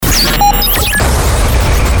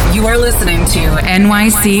You're listening to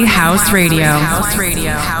NYC House Radio.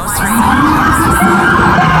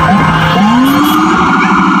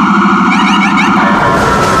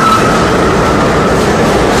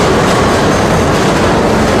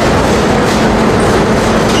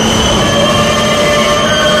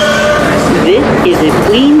 This is a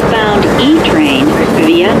Queens-bound E-train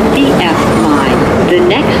via the F line. The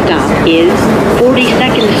next stop is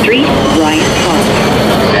 42nd Street, Rice Park.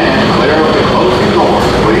 Stand clear of the closing doors,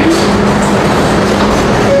 please.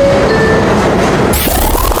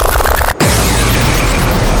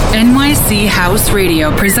 NYC House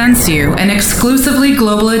Radio presents you an exclusively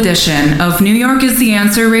global edition of New York is the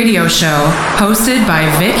Answer radio show, hosted by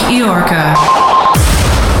Vic Iorca.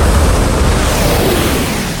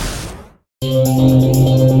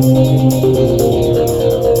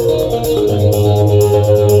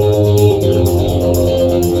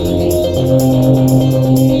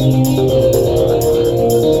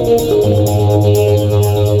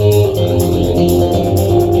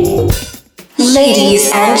 Ladies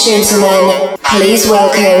and gentlemen, please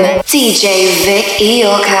welcome DJ Vic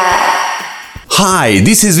Iorca. Hi,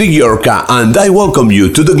 this is Vic Iorca and I welcome you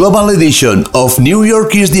to the global edition of New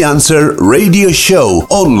York is the Answer radio show,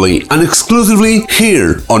 only and exclusively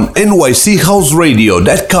here on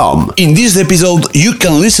nychouseradio.com. In this episode, you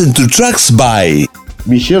can listen to tracks by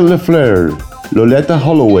Michelle LaFleur, Loletta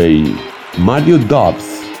Holloway, Mario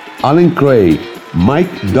Dobbs, Alan Craig,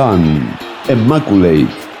 Mike Dunn, Immaculate,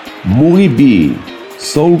 Moogie B,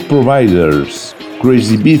 Soul Providers,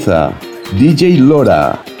 Crazy Bitha, DJ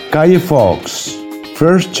Laura, Kaye Fox,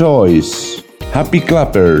 First Choice, Happy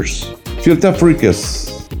Clappers, Filter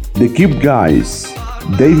Freakers, The Cube Guys,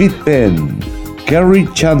 David Penn, Kerry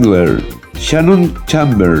Chandler, Shannon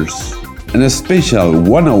Chambers, and a special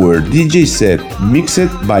 1-hour DJ set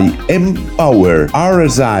mixed by M Power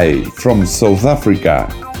RSI from South Africa.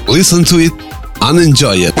 Listen to it and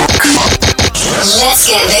enjoy it. Let's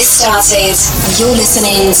get this started. You're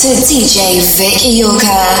listening to DJ Vic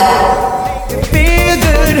Iorca. Feel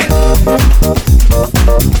good.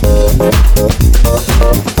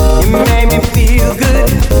 You make me feel good.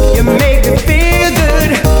 You make me feel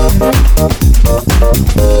good.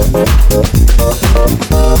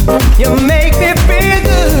 You make me feel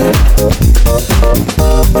good.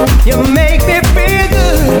 You make me feel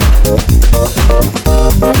good.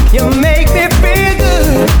 You make me feel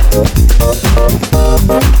good.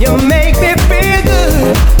 You make me feel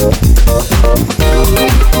good.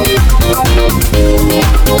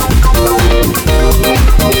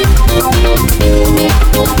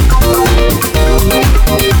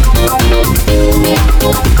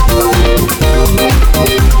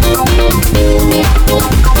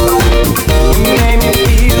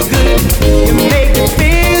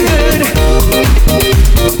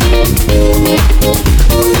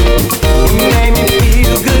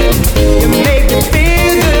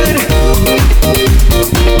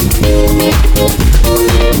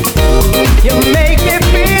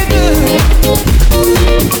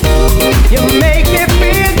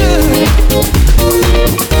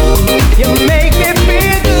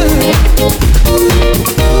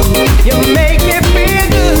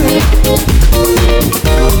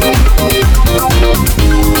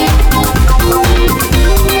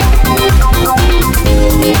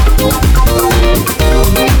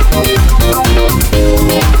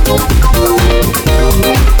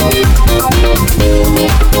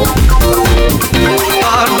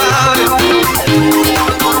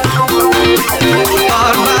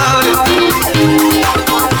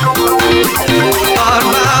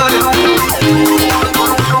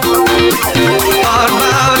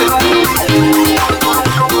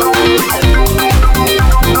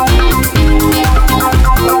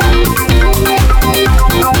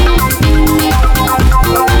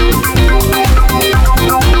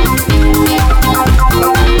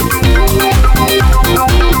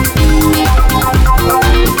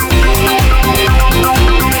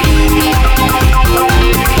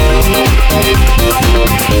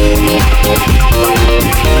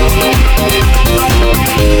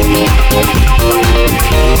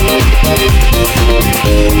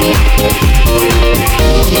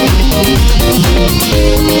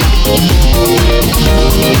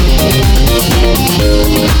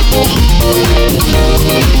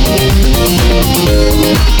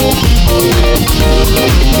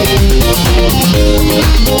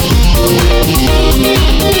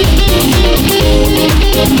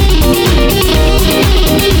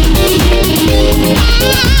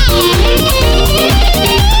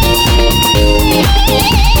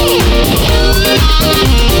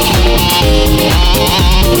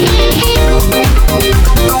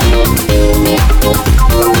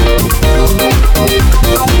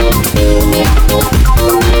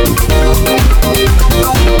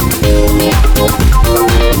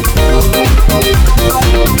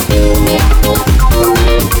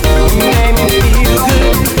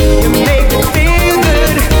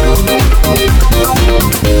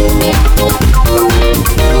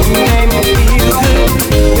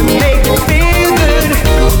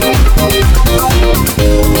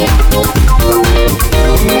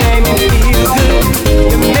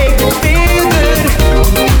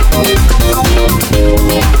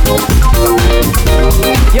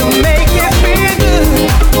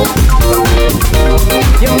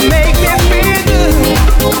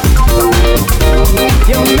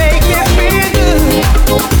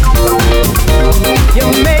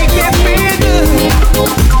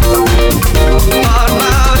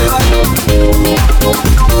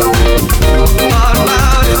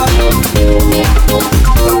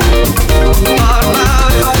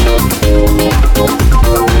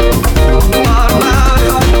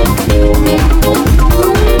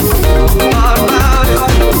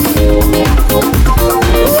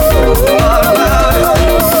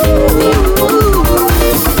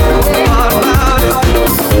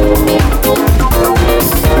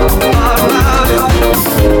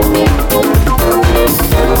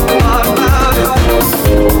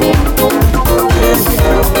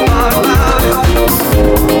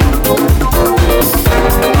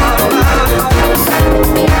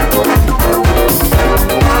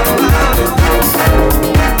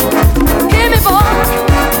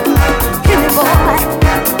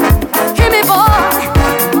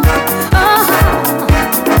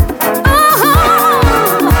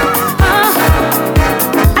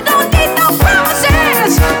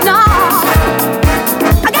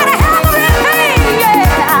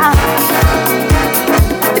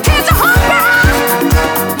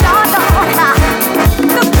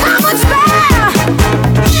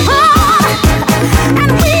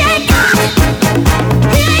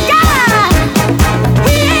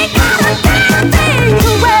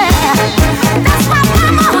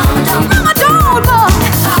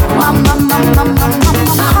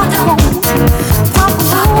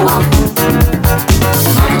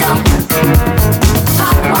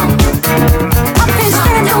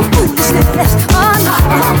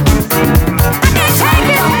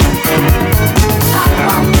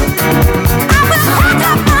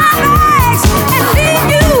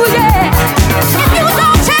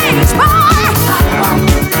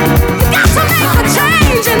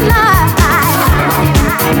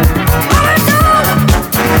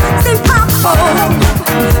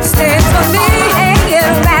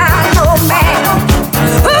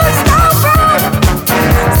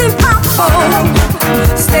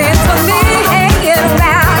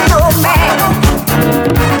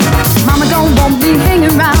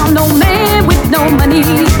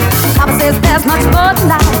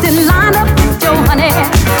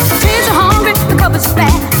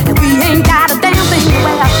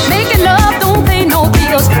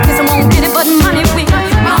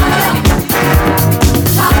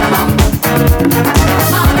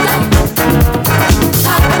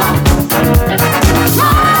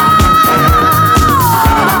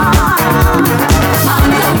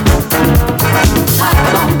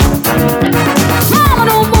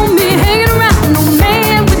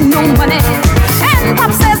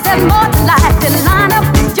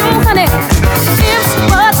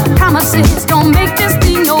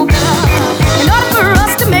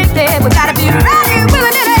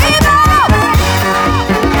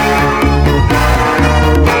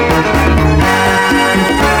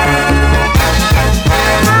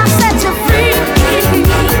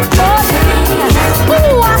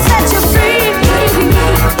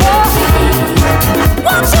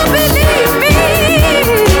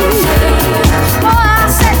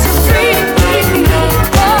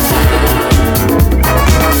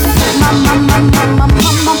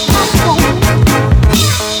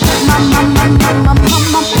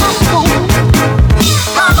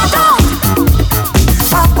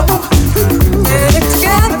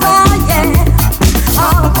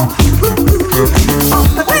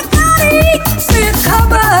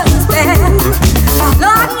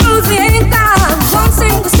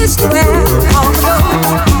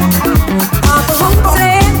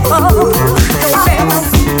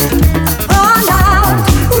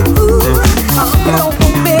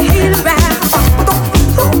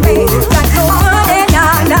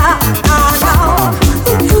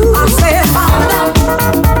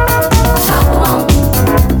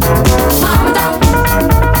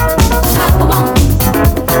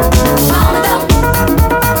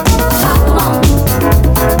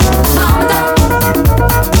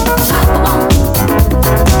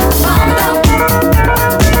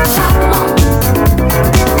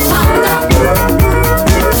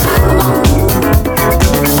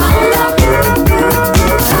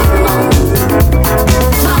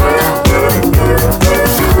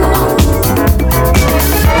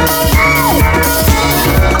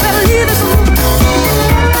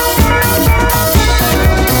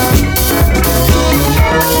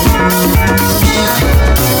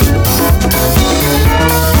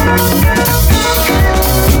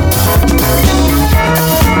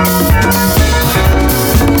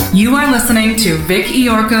 Vic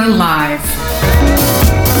Iorca Live.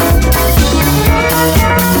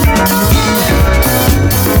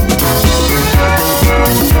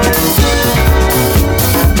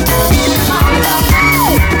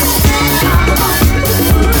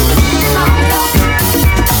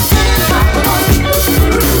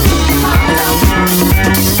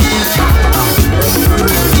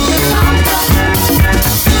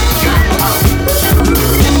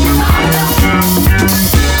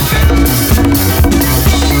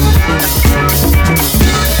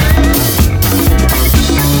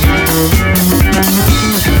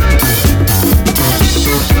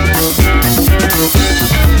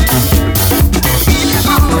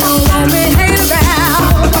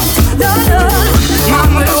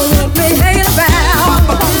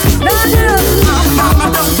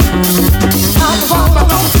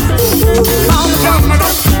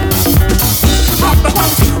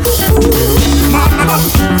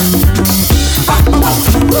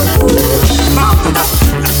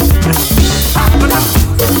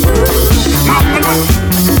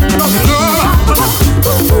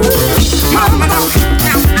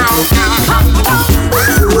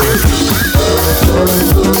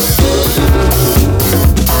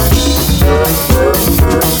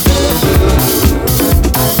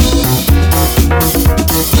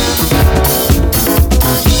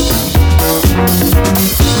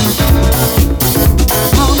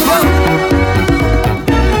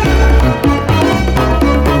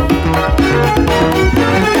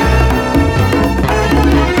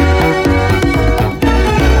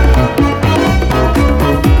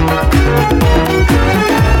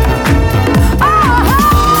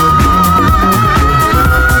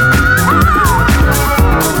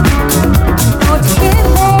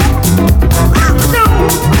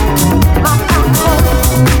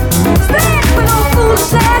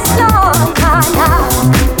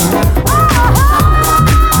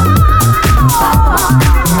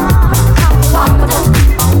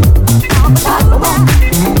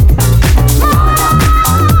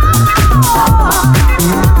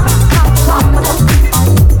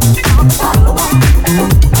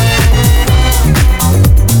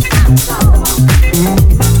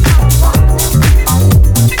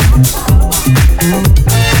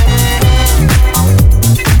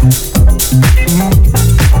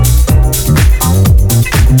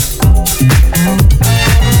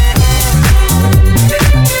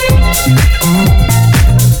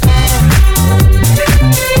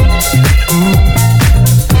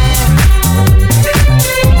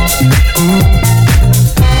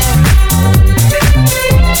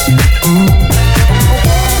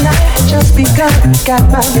 Got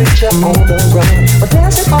my nature on the run. We're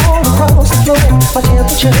dancing all across the floor. My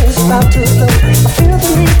temperature is about to low. I feel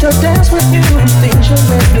the need to dance with you. Things you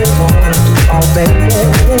make me want to. Oh, baby.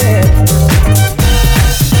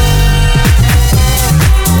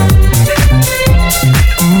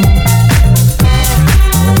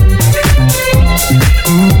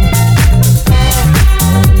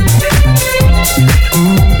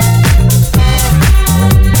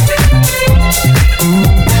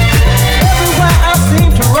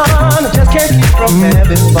 From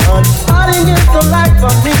having fun, partying is the life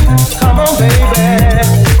for me. Come on, baby,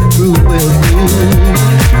 groove with me.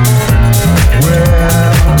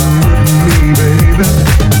 Well, with me, baby.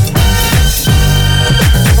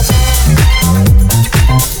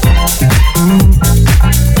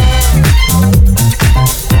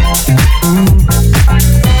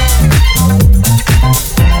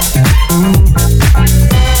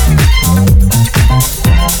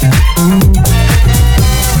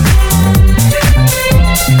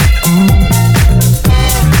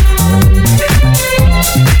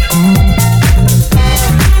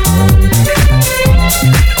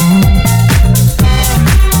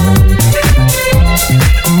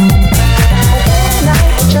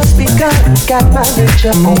 Got my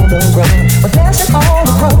nature on the run. We're dancing all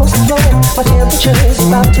across the floor. My temperature is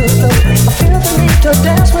about to low. I feel the need to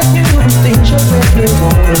dance with you. Things you make me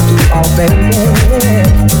want to do. Oh, baby.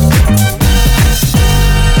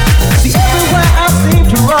 See, everywhere I seem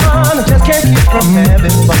to run, I just can't keep from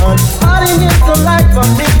having fun. Partying is the life for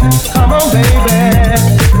me. Come on, baby,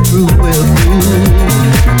 groove with me.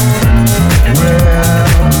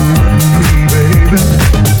 Well, baby.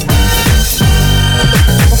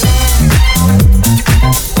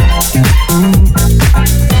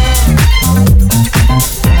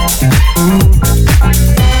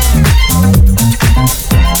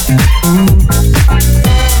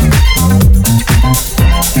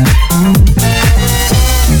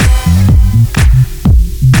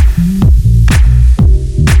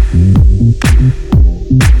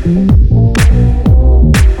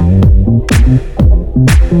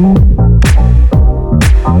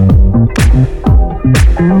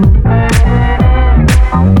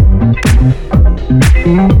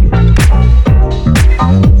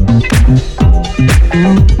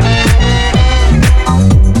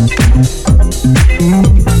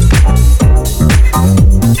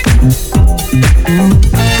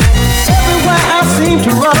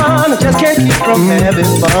 from having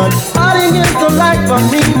fun. Partying is the life for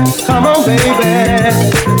me. Come on, baby,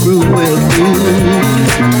 groove with me.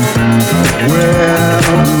 Well,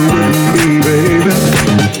 with me, baby.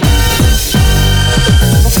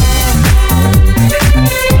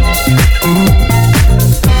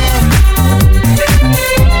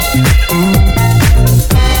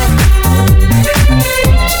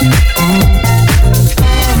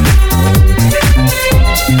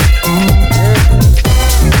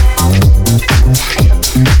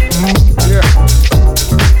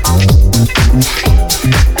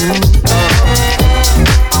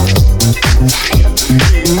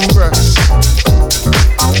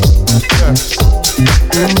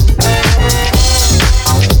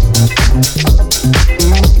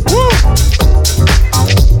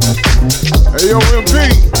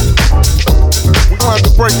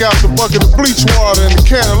 Out the bucket of bleach water and the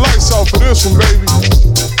can of lights off of this one, baby.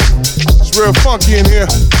 It's real funky in here.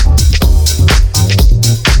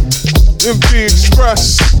 MP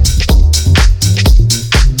Express.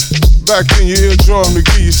 Back in your eardrum to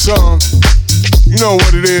give you some. You know what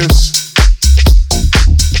it is.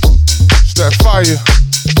 It's that fire.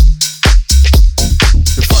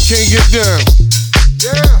 If I can't get down,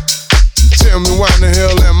 yeah. Tell me why in the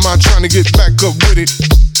hell am I trying to get back up with it?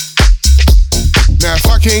 Now if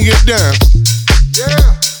I can't get down,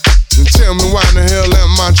 yeah, then tell me why in the hell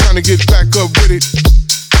am I trying to get back up with it?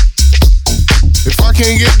 If I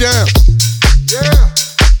can't get down, yeah,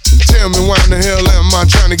 then tell me why in the hell am I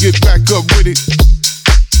trying to get back up with it?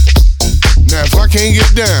 Now if I can't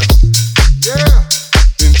get down, yeah,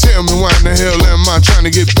 then tell me why in the hell am I trying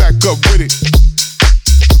to get back up with it?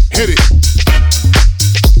 Hit it.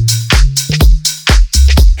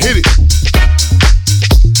 Hit it.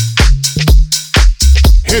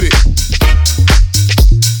 Hit it.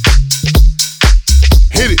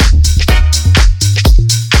 Hit it.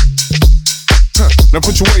 Huh. Now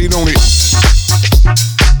put your weight on it.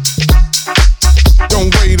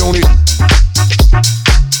 Don't wait on it.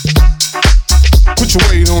 Put your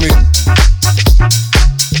weight on it.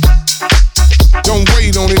 Don't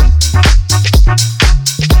wait on it.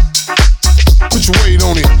 Put your weight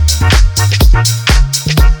on it.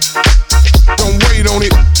 Don't wait on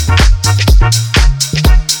it.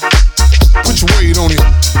 Put your weight on it.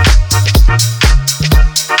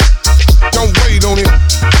 Don't wait on it.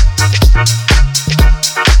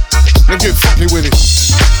 Now get funky with it.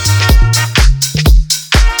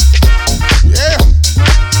 Yeah.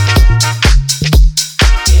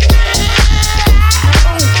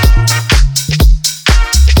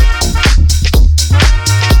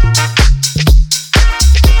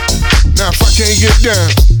 Now if I can't get down,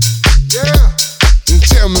 yeah, then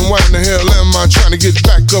tell me why in the hell am I trying to get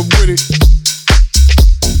back up with it?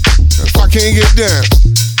 If I can't get down,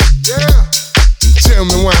 yeah, then tell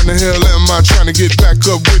me why in the hell am I trying to get back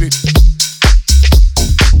up with it?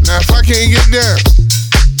 Now if I can't get down,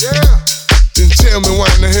 yeah, then tell me why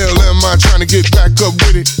in the hell am I trying to get back up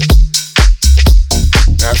with it?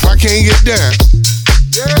 Now if I can't get down,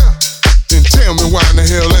 yeah, then tell me why in the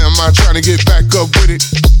hell am I trying to get back up with it?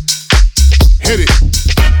 Hit it.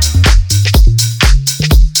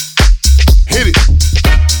 Hit it.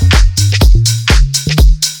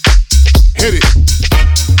 Hit it.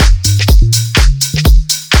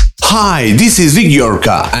 Hi, this is Vic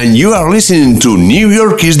Yorka, and you are listening to New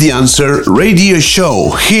York is the Answer radio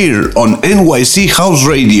show here on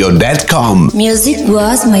nychouseradio.com. Music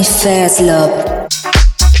was my first love.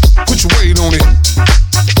 Put your weight on it.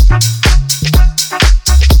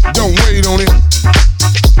 Don't wait on it.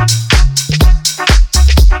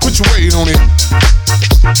 Put your weight on it.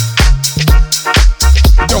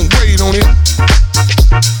 Don't wait on it.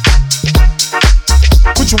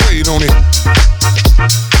 Put your weight on it.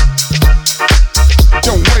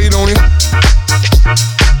 Don't wait on it.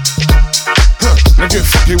 Huh, now get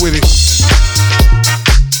funky with it.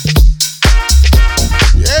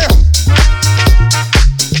 Yeah.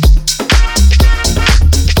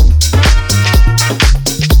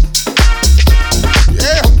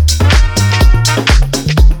 Yeah.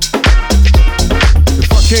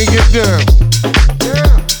 If I can't get down,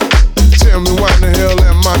 yeah, tell me why in the hell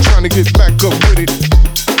am I trying to get back up with it?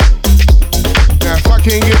 Now if I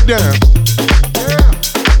can't get down, yeah,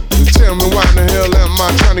 then tell me why in the hell am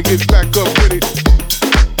I trying to get back up with it?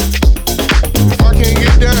 If I can't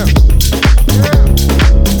get down, yeah,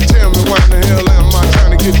 tell me why in the hell am I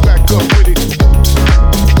trying to get back up with it?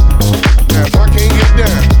 Now if I can't get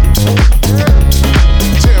down, yeah,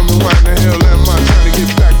 tell me why in the hell am I trying to get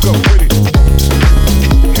back up with it?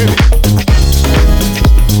 Hit it.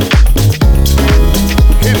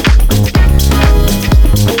 Hit it.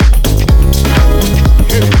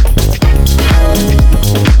 Hit it.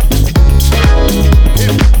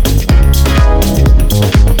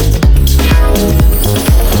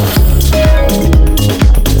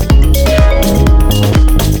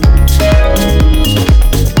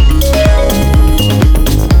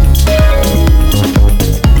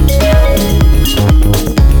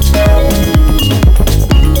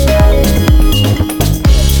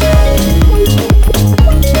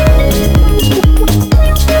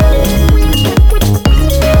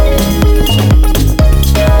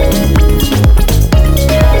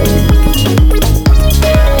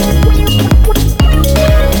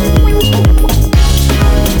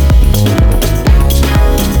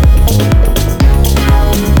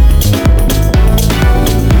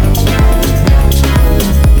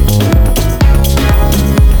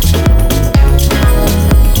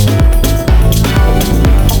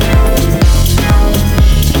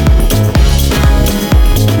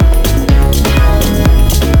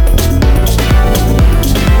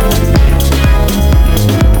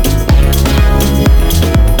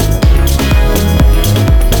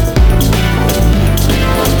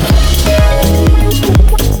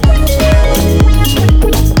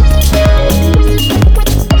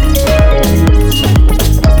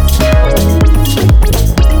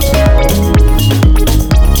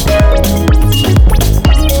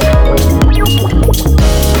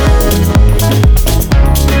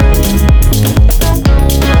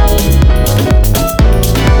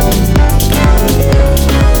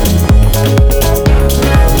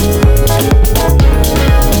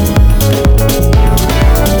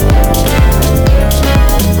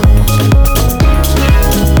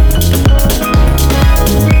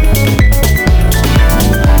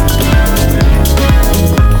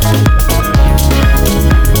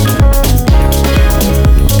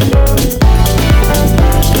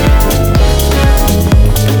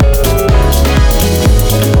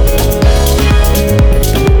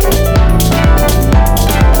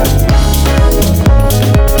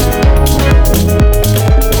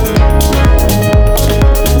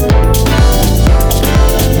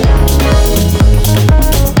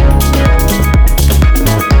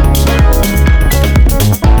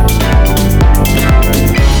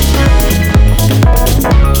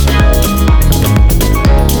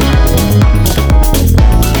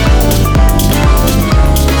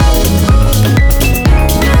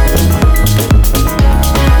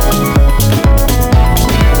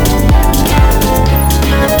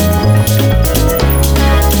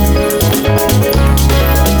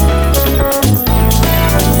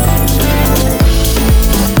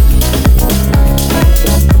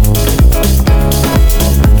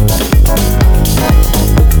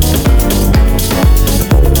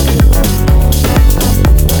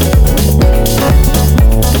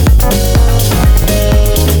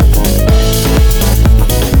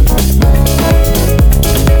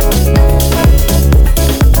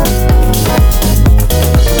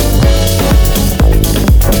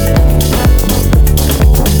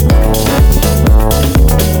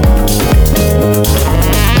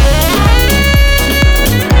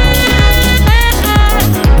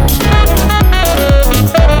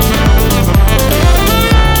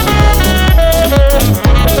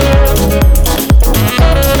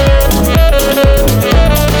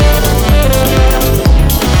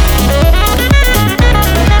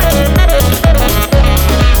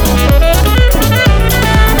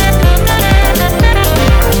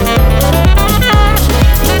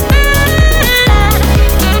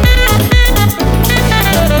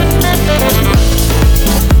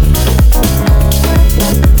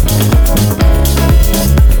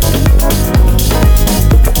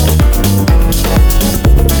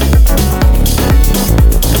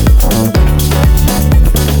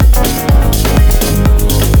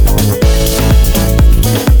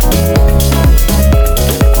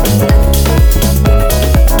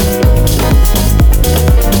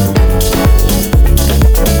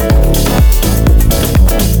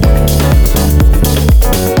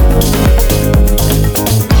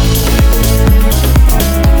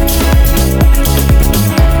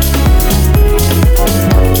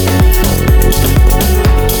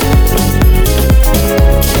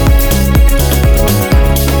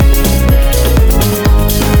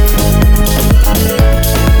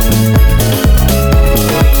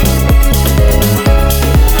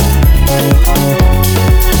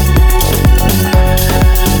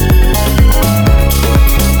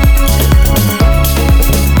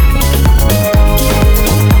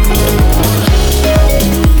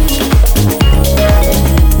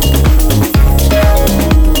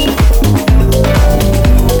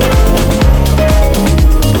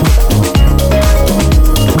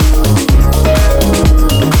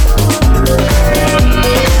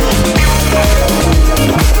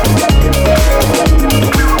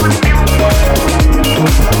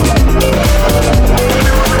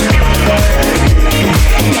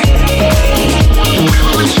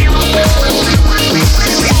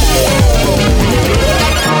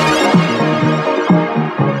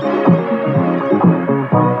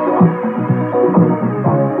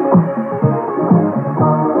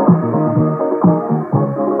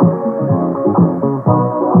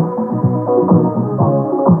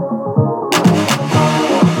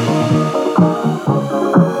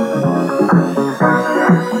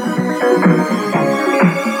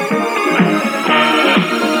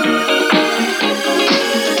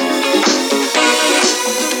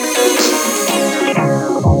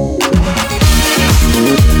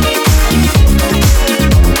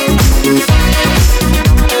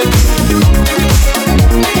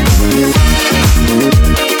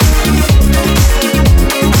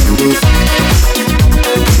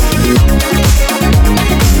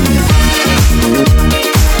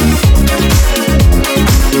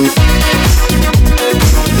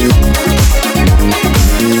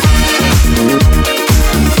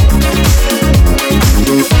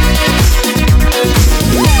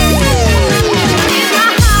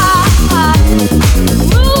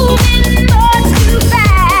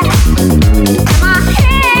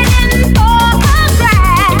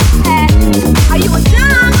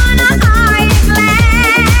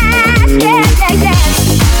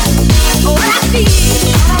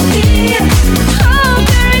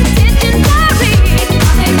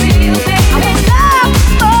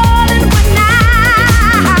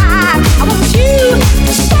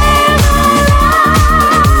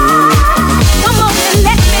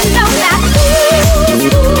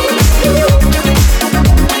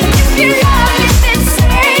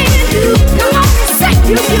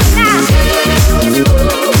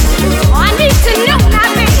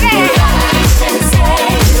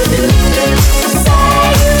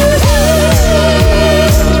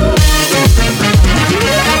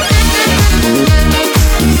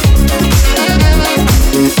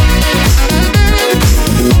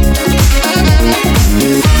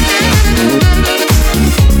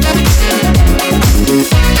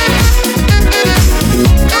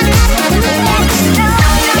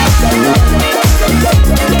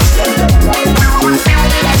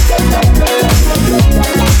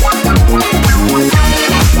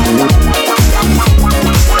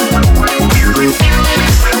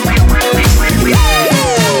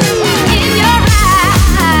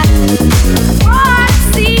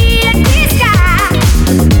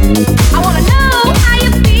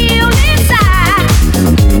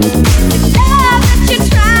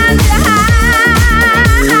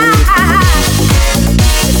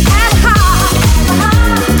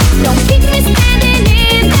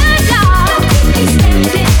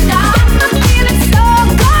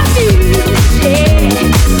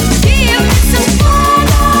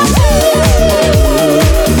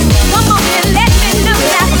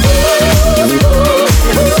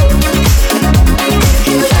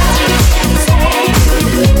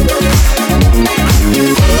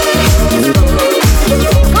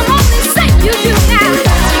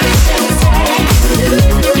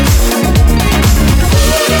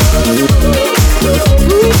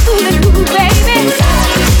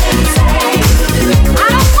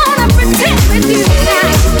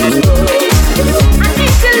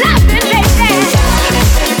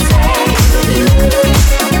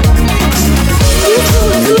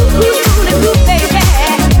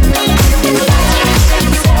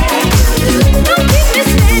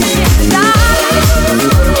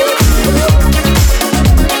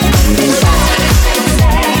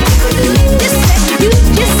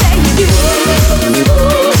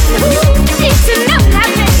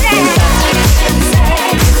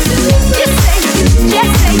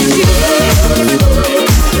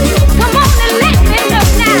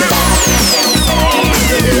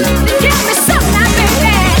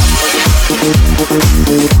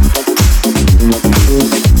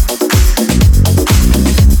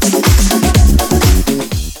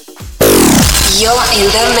 in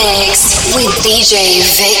the mix with DJ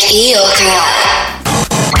Vic Iorka.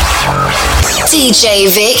 DJ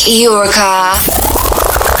Vic Iorka.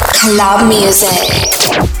 Club music.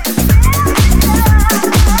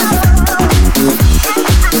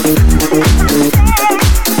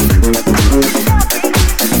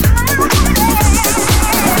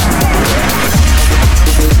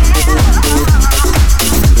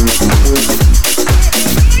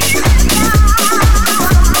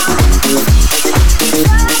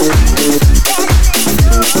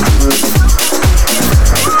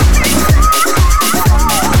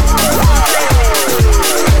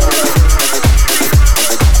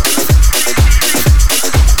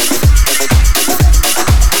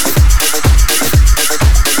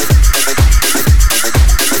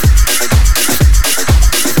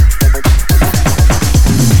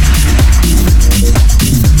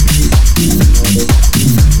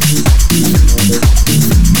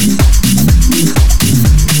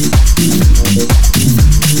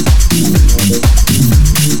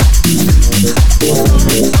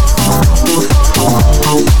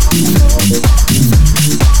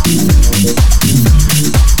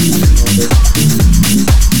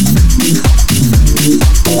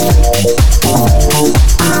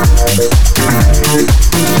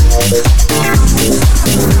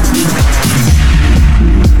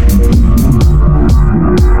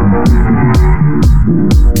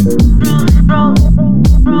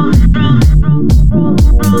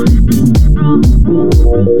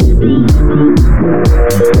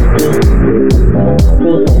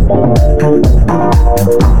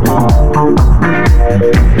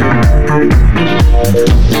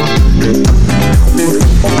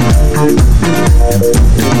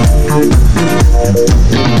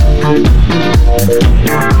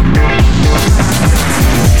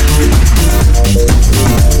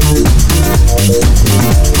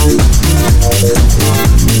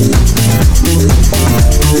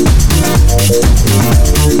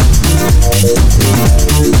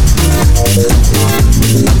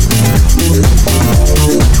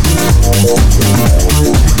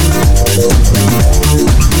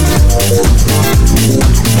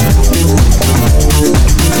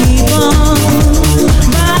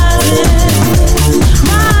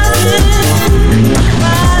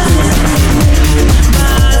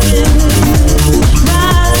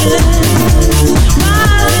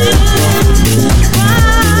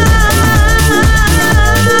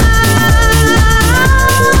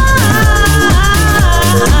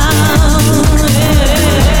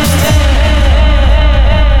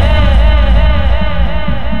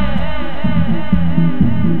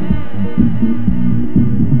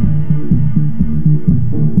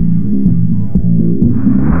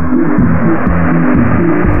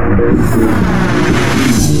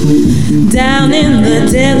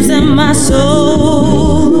 nerves and my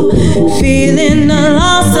soul, feeling the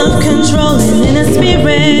loss of control in a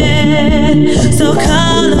spirit so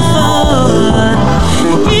colorful.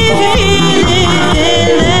 If you feel it, then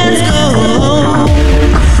let's go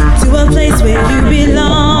to a place where you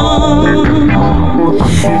belong.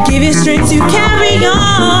 Give you strength to carry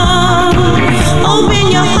on.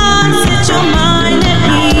 Open your heart, set your mind at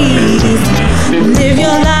ease. Live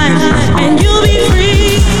your life and you'll be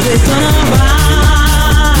free. We're gonna rise,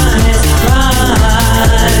 rise,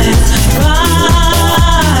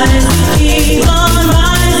 rise. Keep on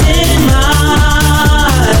rising, rise,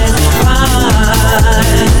 rise,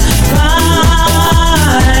 rise.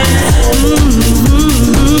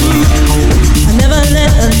 I never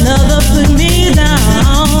let another put me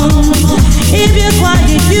down. If you're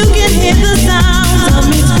quiet, you can hear the sound of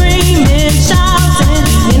me screaming, shouting.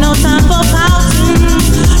 Ain't no time for pouting.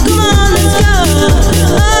 Come on, let's go.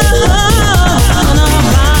 Gonna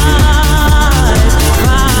rise,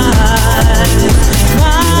 rise,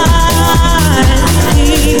 rise.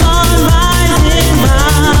 Keep on rising,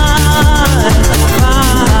 rise,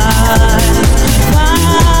 rise,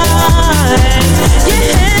 rise.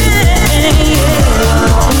 Yeah, yeah.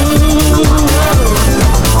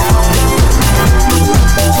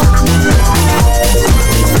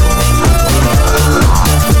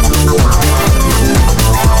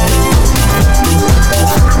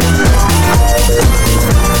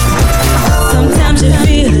 Sometimes you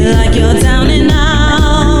feel like you're down and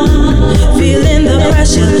out, feeling the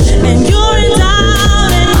pressure, and you're in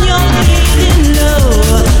doubt and you're feeling low,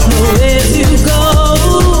 nowhere to go.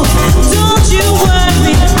 Don't you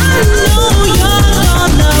worry, I know you're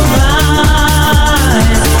gonna rise,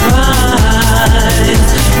 rise,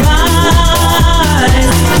 rise.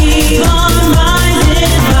 Keep on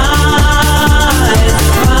rising, rise,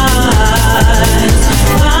 rise,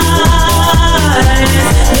 rise.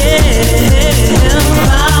 Yeah,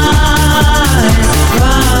 rise,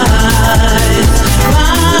 rise,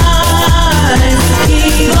 rise.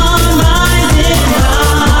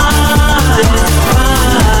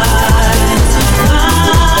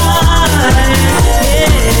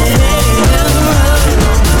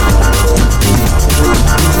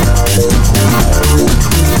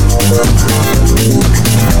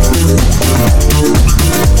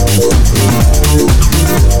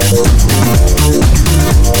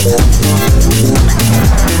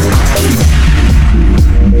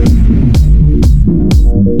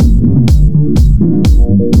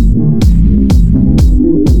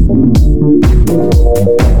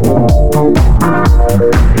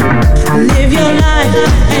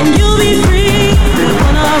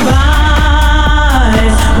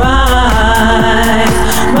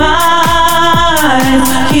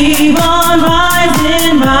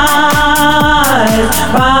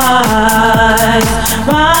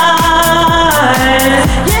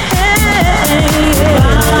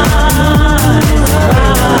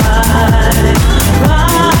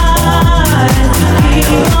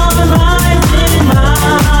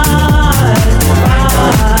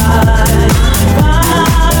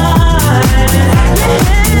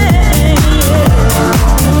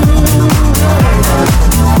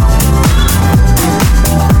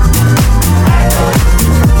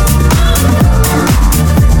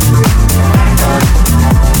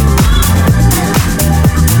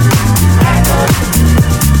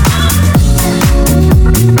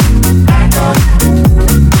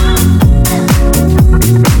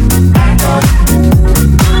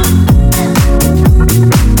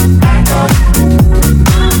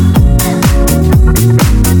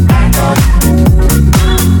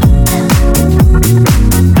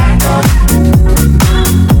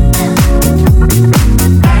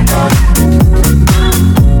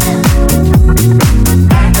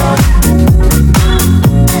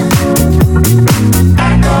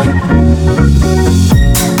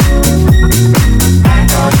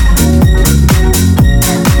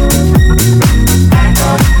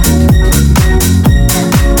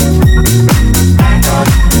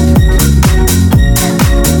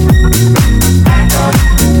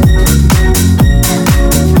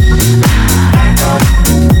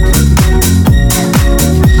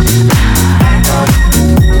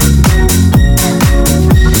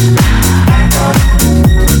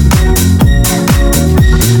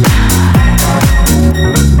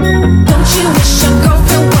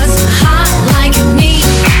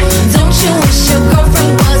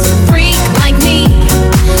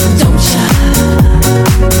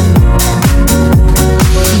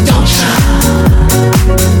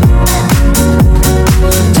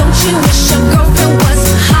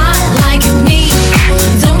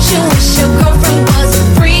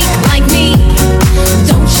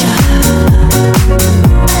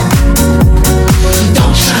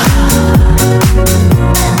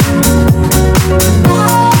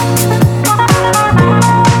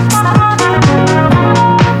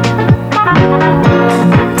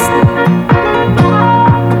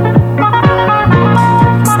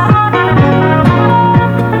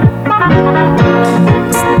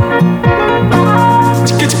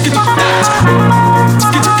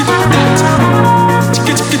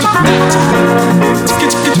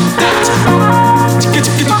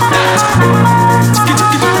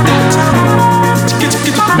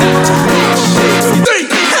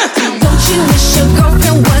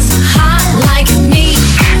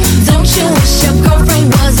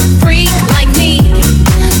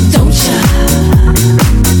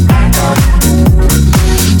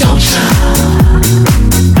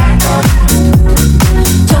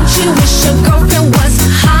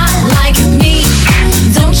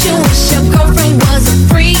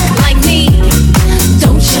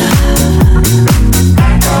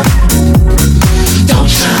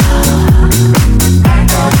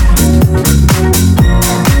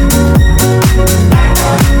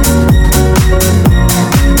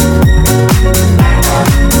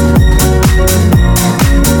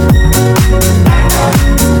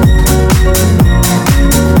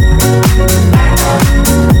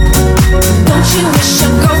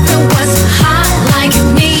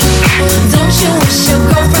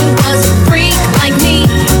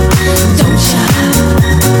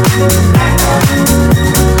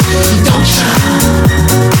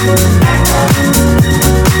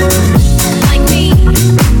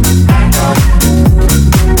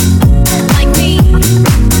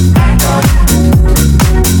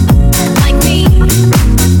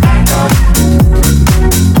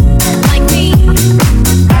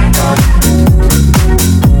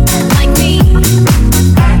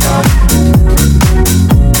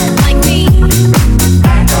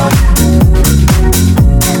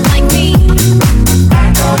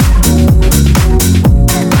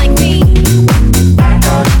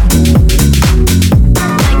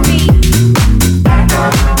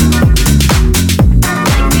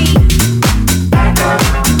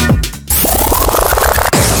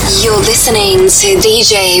 listening to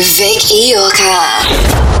DJ Vic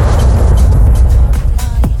Iorka.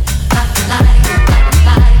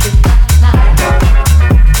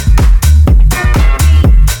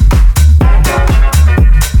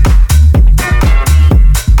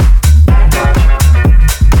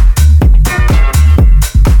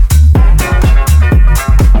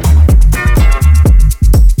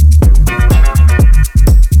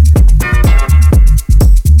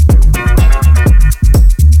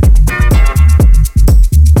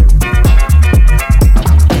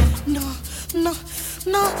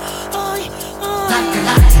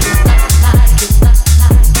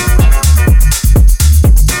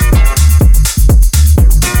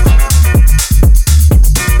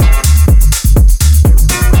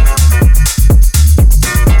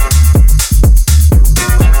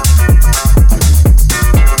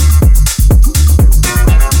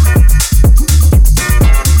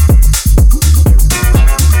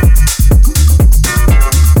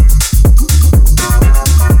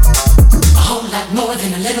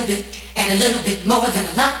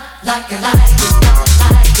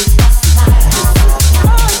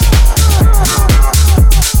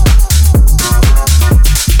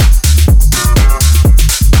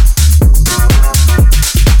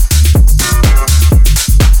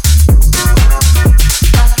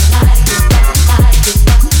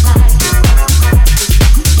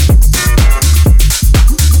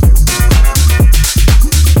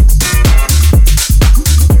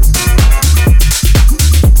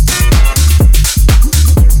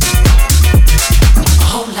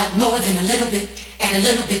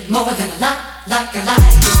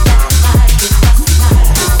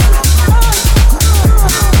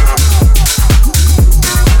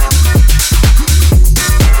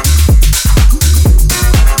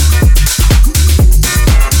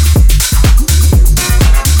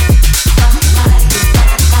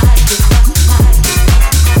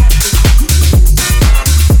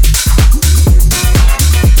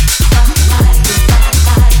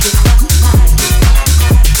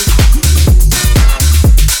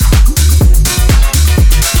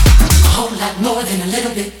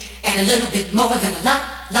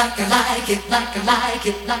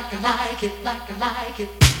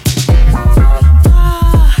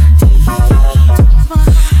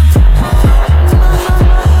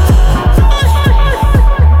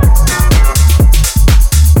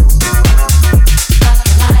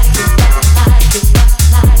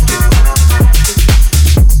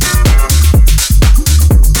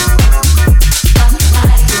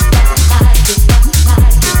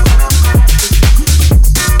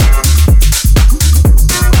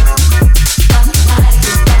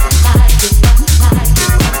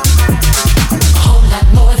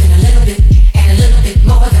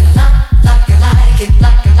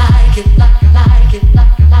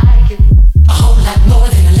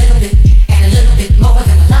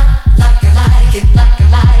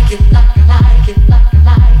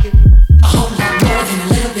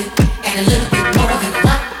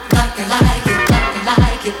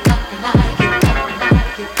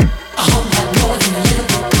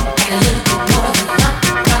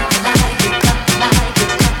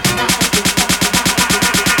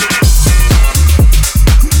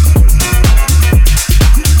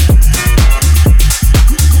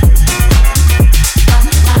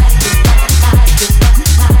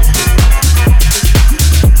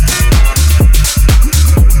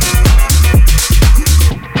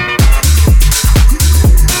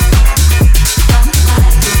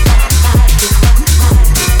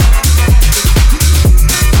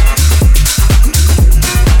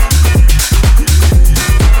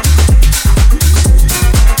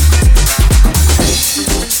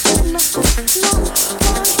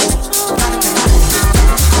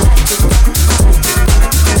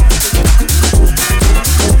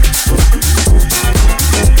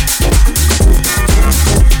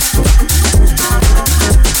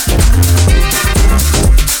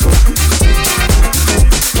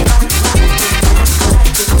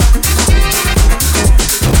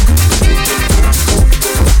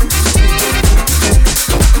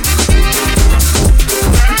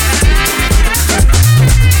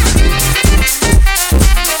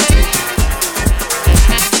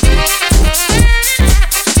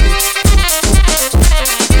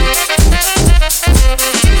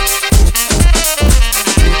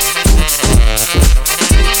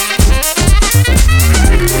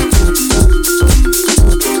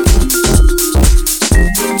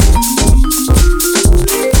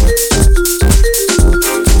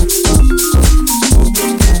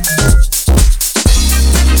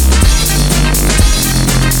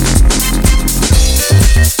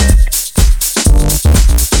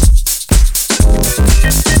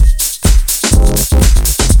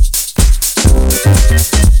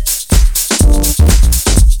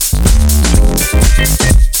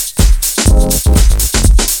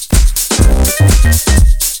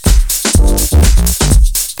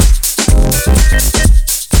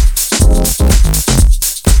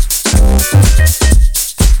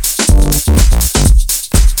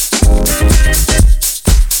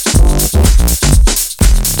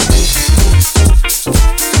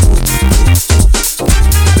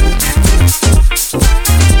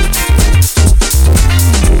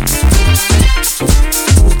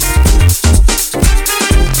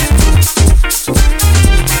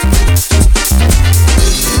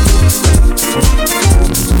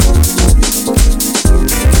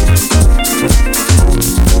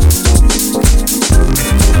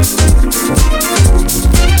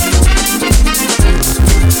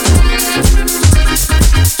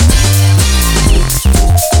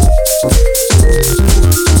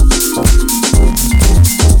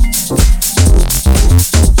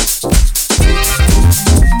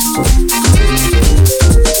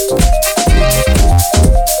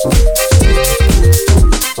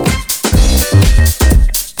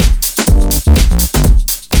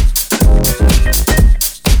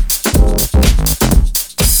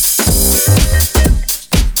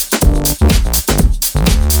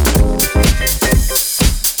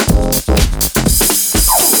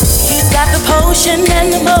 potion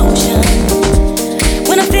and emotion.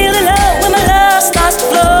 When I'm feeling love, when my love starts to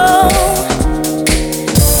flow,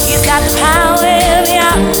 he's got the power every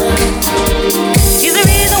hour. He's the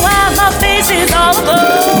reason why my face is all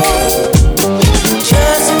aglow.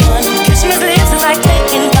 Just one kiss from his lips is like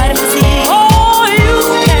taking vitamin C. Oh, you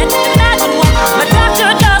can't imagine what my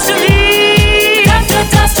doctor does to me. Doctor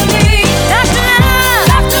does to me. Doctor love,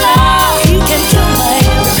 Doctor love. He can cure my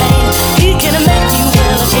every pain. He can make me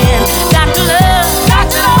well again. Doctor love,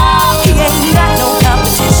 Doctor love. He ain't got no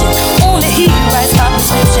competition.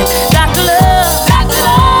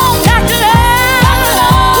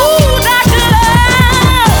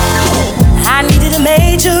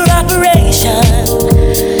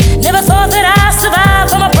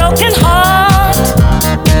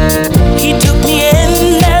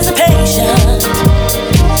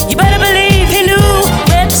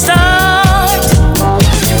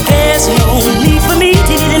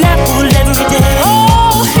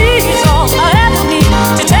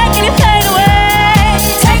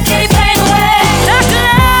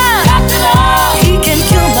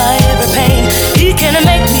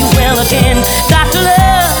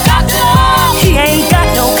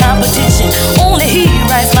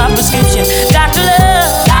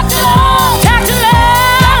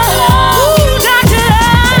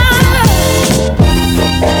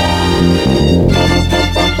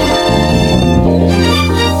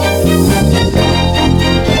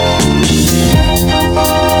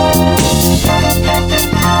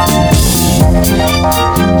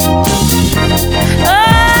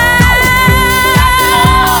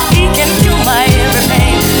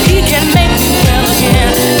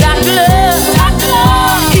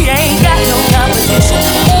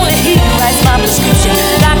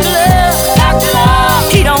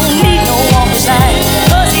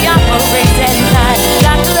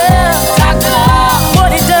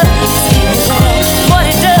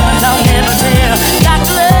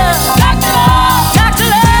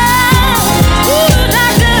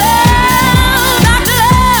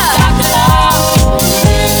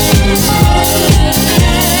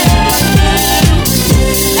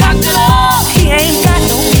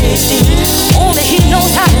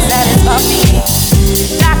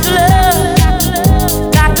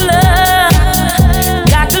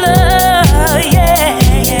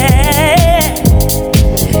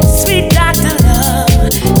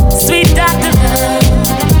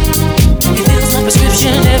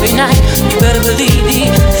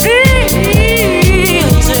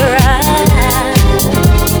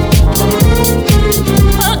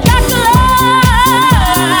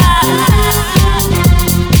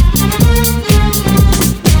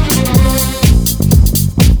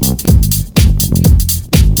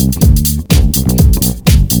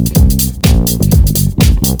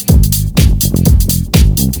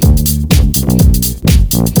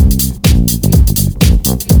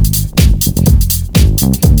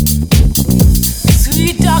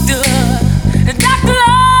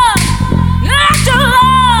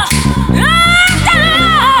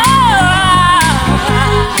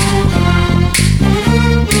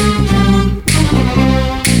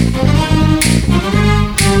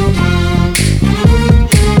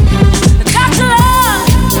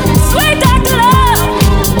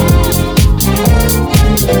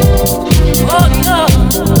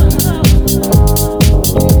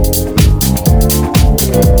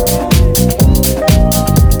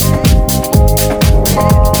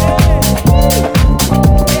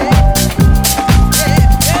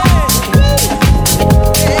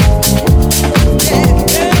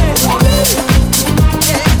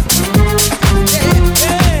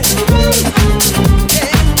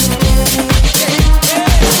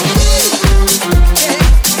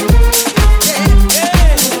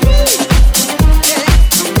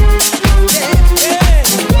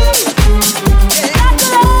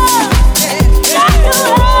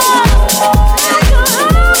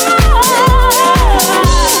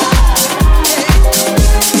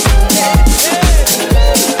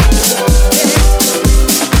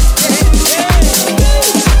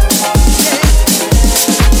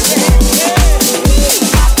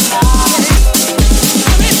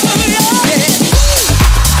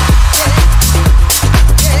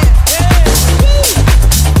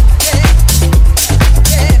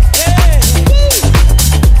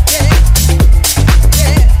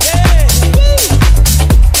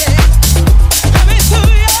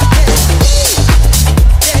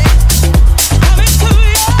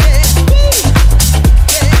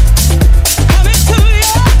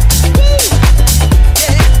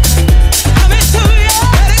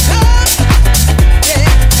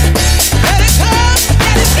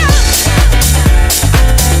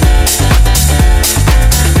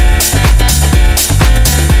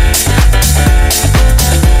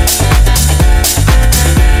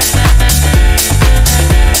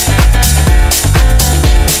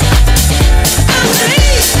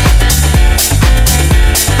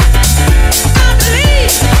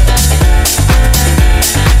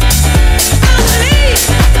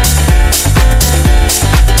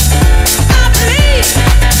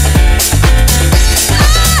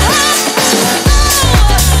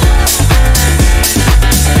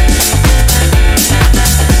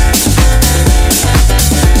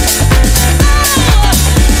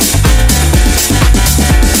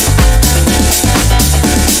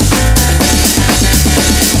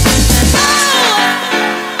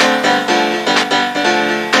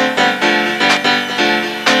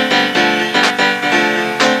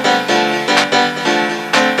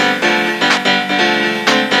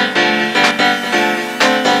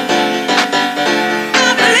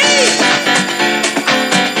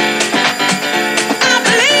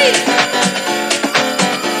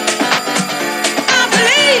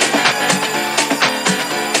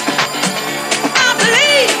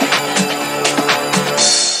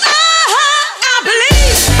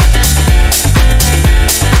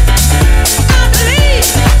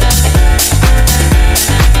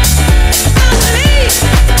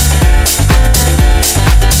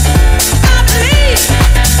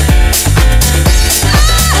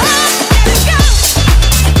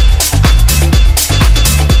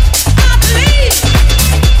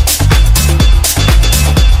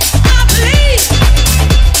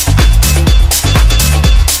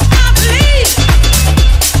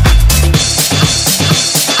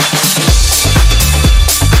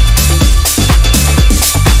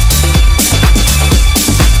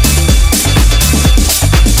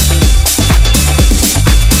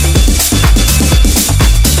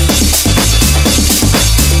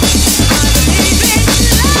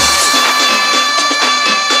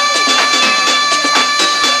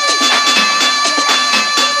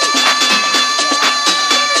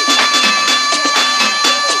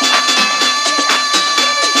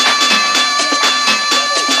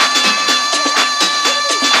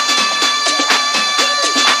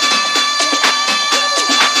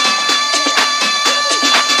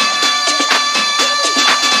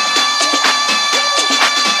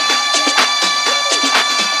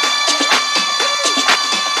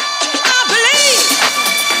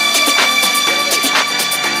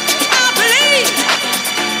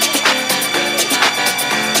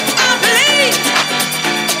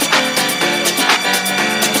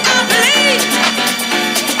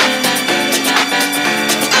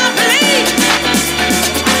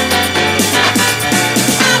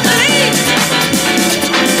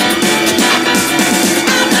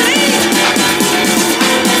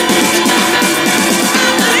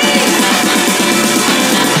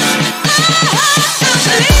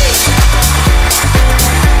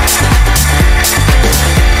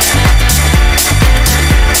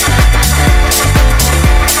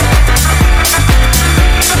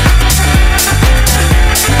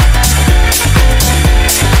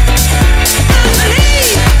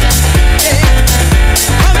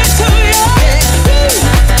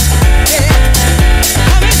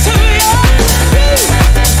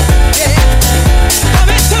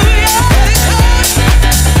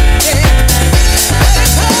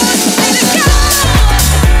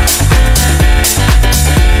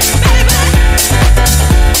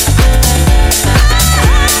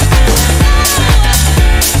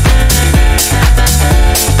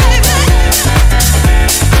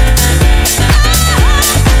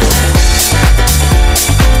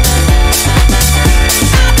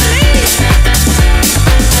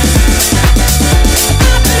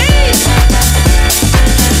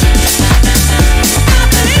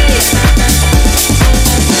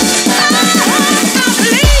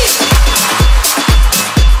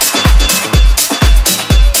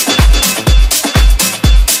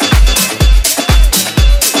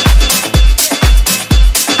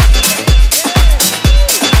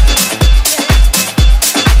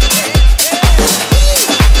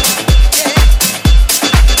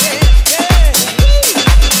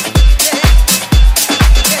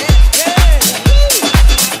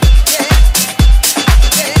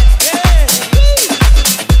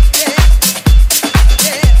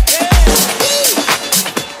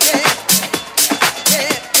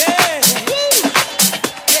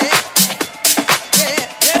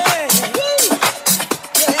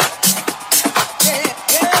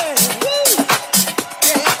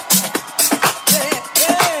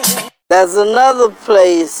 There's another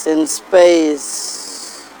place in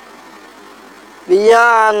space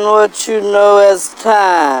beyond what you know as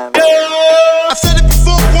time. I've said it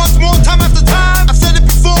before, once more, time after time. I've said it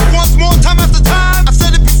before, once more, time after time. I've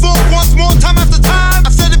said it before, once more, time after time.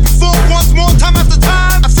 I've said it before, once more, time after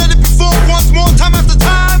time. I've said it before, once more, time after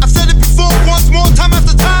time. I've said it before, once more, time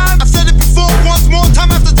after time. I've said it before, once more,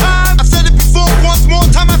 time after time. I've said it before, once more,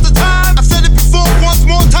 time after time. I've said it before, once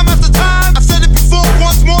more, time after time. I've said it before, once more, time after time. I've said it before,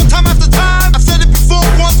 once more, time after time. I've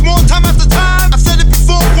said it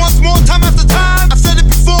before, once more, time after time. I've said it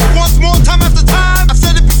before, once more, time after time. I've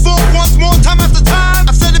said it before, once more, time after time. I've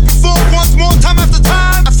said it before, once more, time after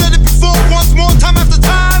time. I've said it before, once more, time after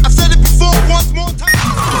time. I've said it before, once more, time after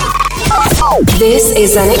time. This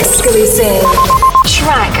is an exclusive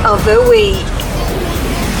track of the week.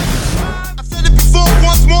 I've said it before,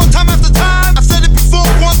 once more, time after time. I've said it before,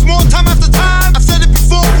 once more, time after time. I've said it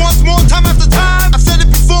before, once more, time after time. I've said it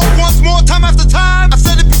before, once more, time after time. I've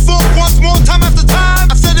said it before, once more, time after time.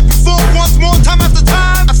 I've said it before, once more, time after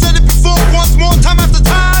time. I've said it before, once more, time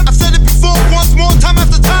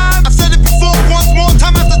after time. I've said it before, once more,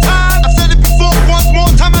 time after time. I've said it before, once more,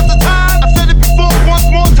 time after time. I've said it before, once more,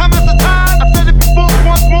 time after time. I've said it before,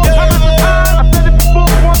 once more,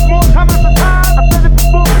 time after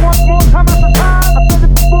time. I've said it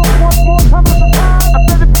before, once more,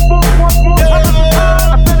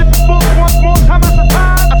 time after time. I've said it before, once more, time after time. I've said it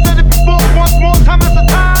before, once more, time after time.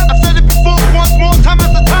 I've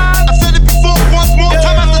said it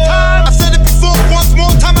before, once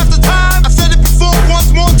more,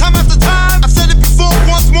 time after time. I've said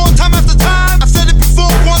it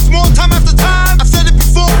before, once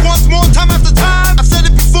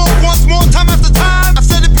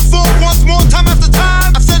more, time after time. I've said it before, once more, time after time.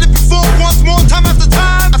 I've said it before, once more, time after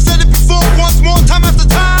time. I've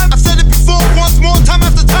said it before, once more,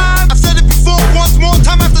 time after time. I've said it before, once more, time after time. I've said it before, once more, time after time. I've said it before, once more, time after time. I've said it before, once more,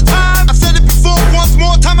 time after time.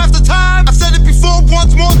 I've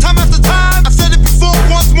said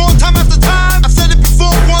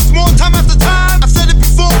it before, once more,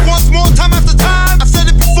 time after time. I've said it before, once more, time after time. I've said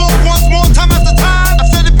it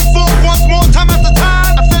before, once more, time after time. I've said it before,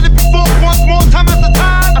 once more, time after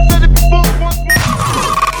time. I've said it before, once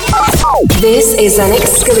more, time after time. I've said it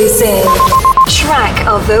before, once more, time after time. I've said it before, once more,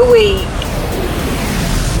 time after time.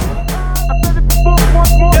 I've said it before, once more, time after time. I've said it before, once more, time after time. I've said it before, once more, time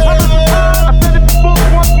after time. I've said it before,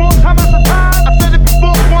 once more, time after time.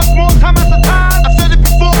 I've said it before, once more, time after time. I've said it before, once more, time after time. I've said it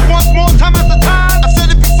before, once more, time after time.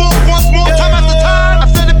 I've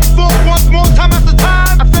said it before, once more, time after time.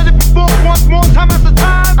 I've said it before,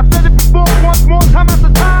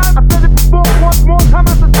 once more,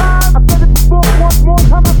 time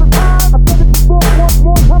after time. I've said it before,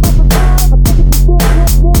 once more.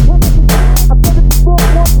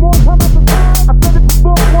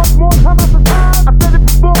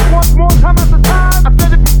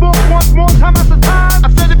 is an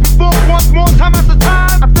exclusive track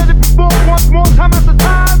of the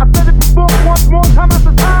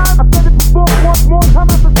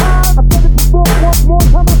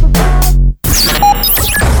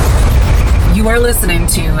You are listening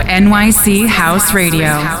to NYC House Radio.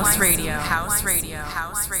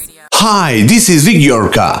 Hi, this is Vic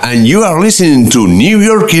Yorka, and you are listening to New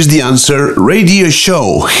York is the Answer radio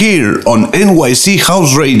show here on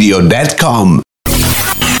nychouseradio.com.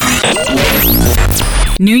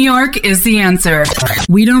 New York is the answer.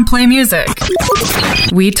 We don't play music.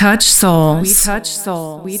 We touch souls. We touch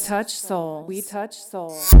soul. We touch soul. We touch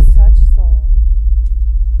soul.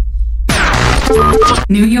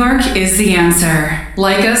 New York is the answer.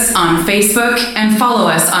 Like us on Facebook and follow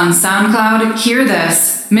us on SoundCloud, Hear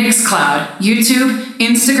This, Mixcloud, YouTube,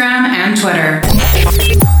 Instagram, and Twitter.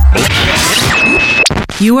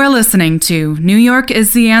 You are listening to New York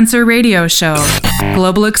is the Answer radio show,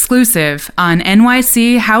 global exclusive on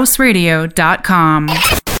nychouseradio.com.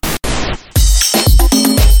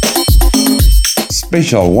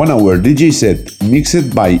 Special 1 hour DJ set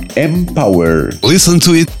mixed by M Power. Listen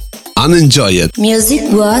to it and enjoy it. Music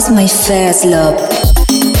was my first love.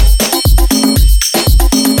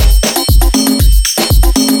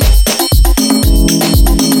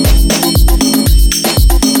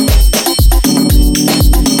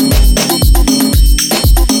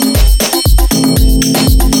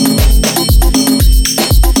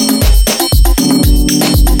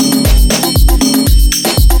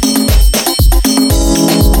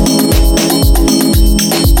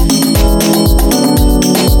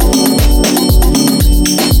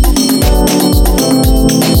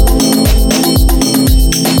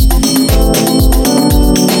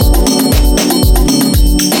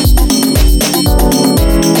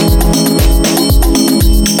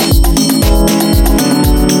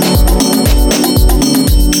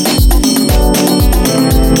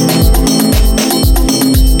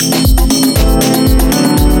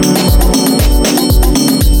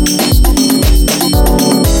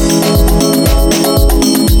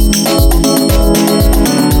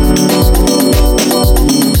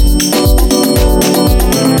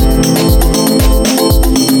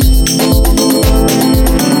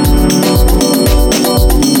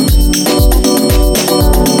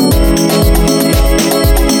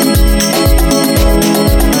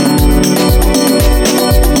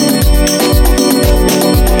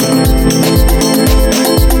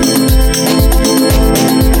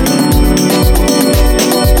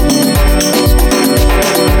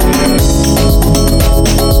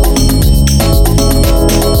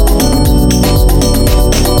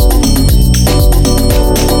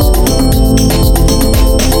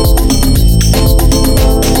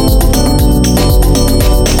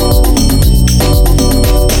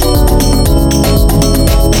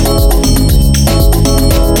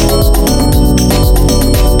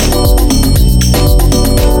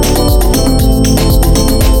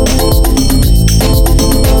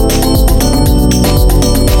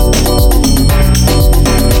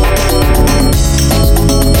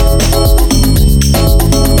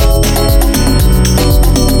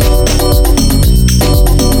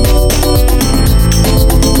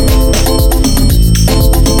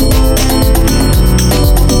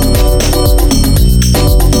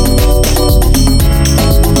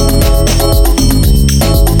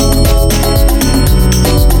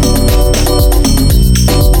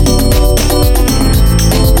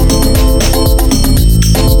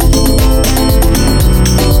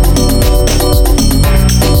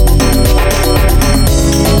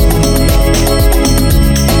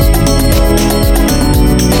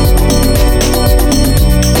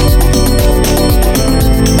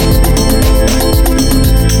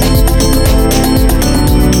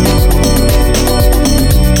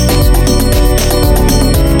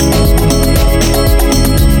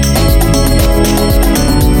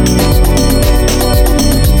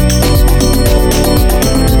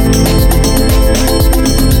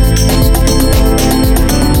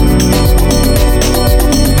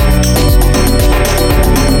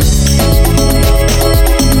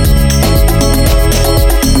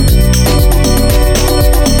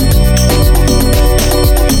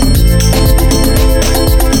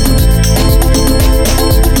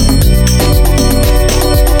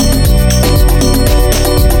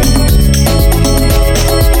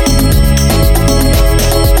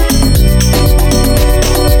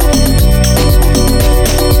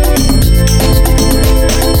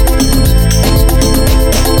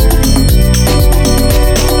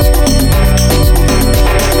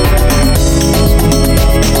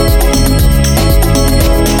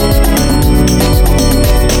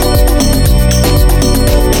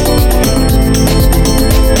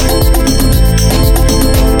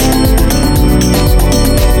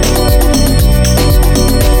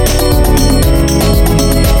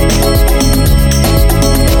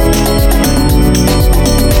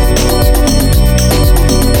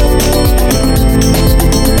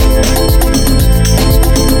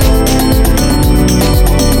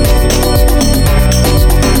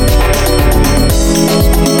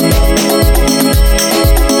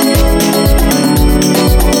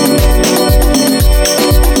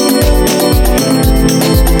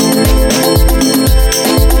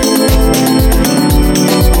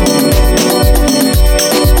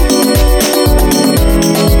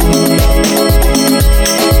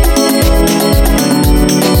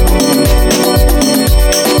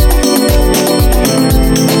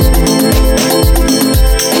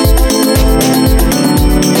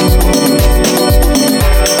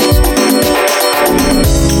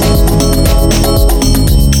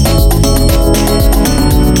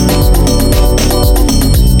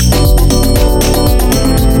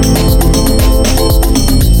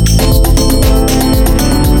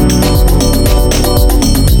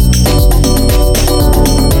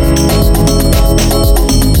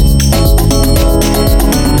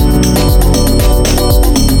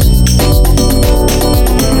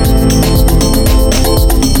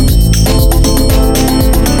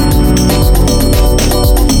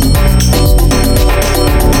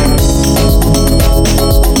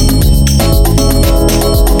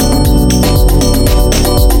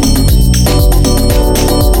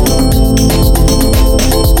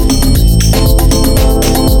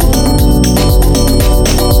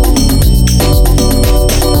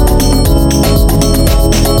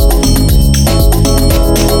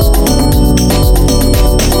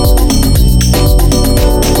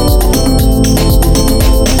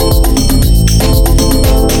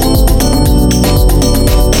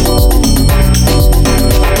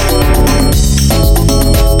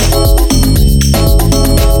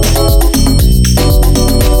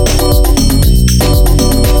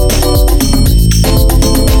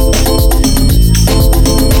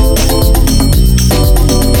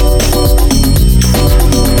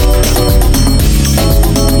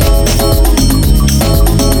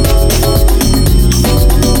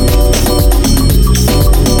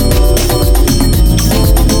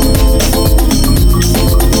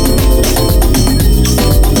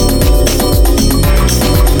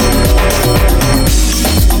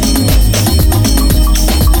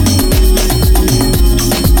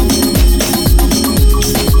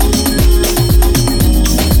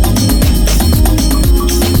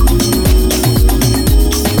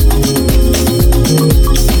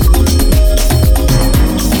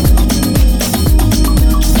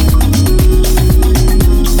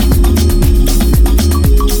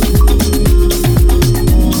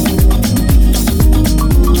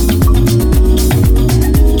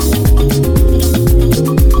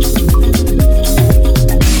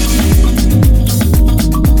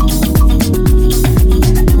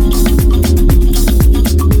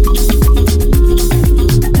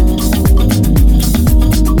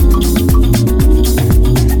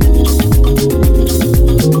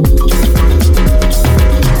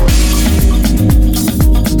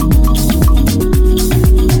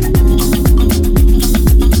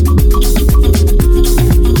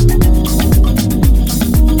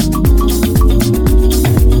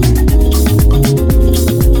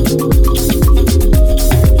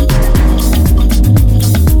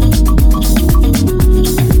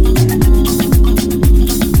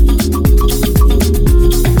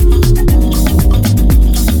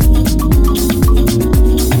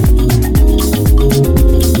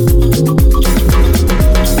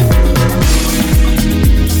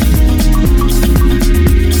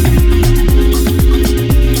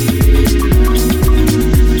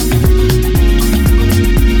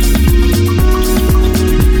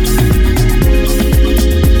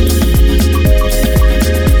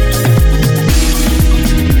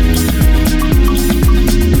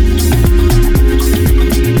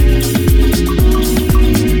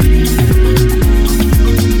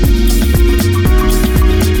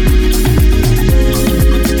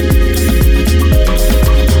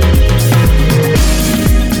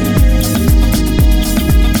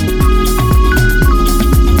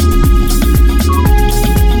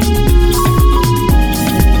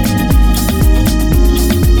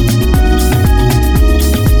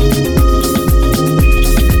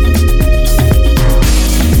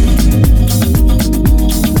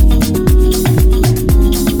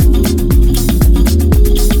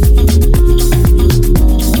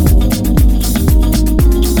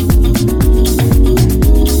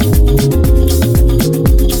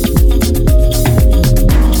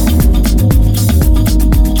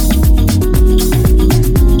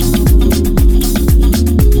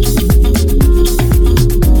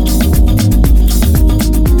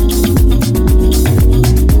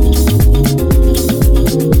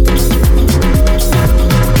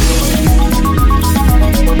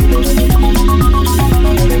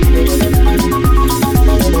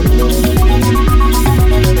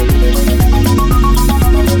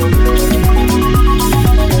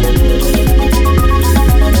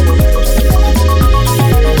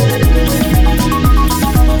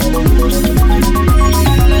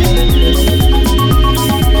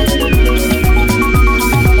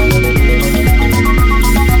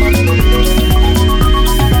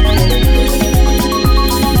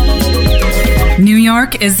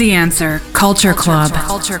 is the answer. Culture Club.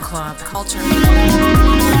 Culture Club. Culture Club.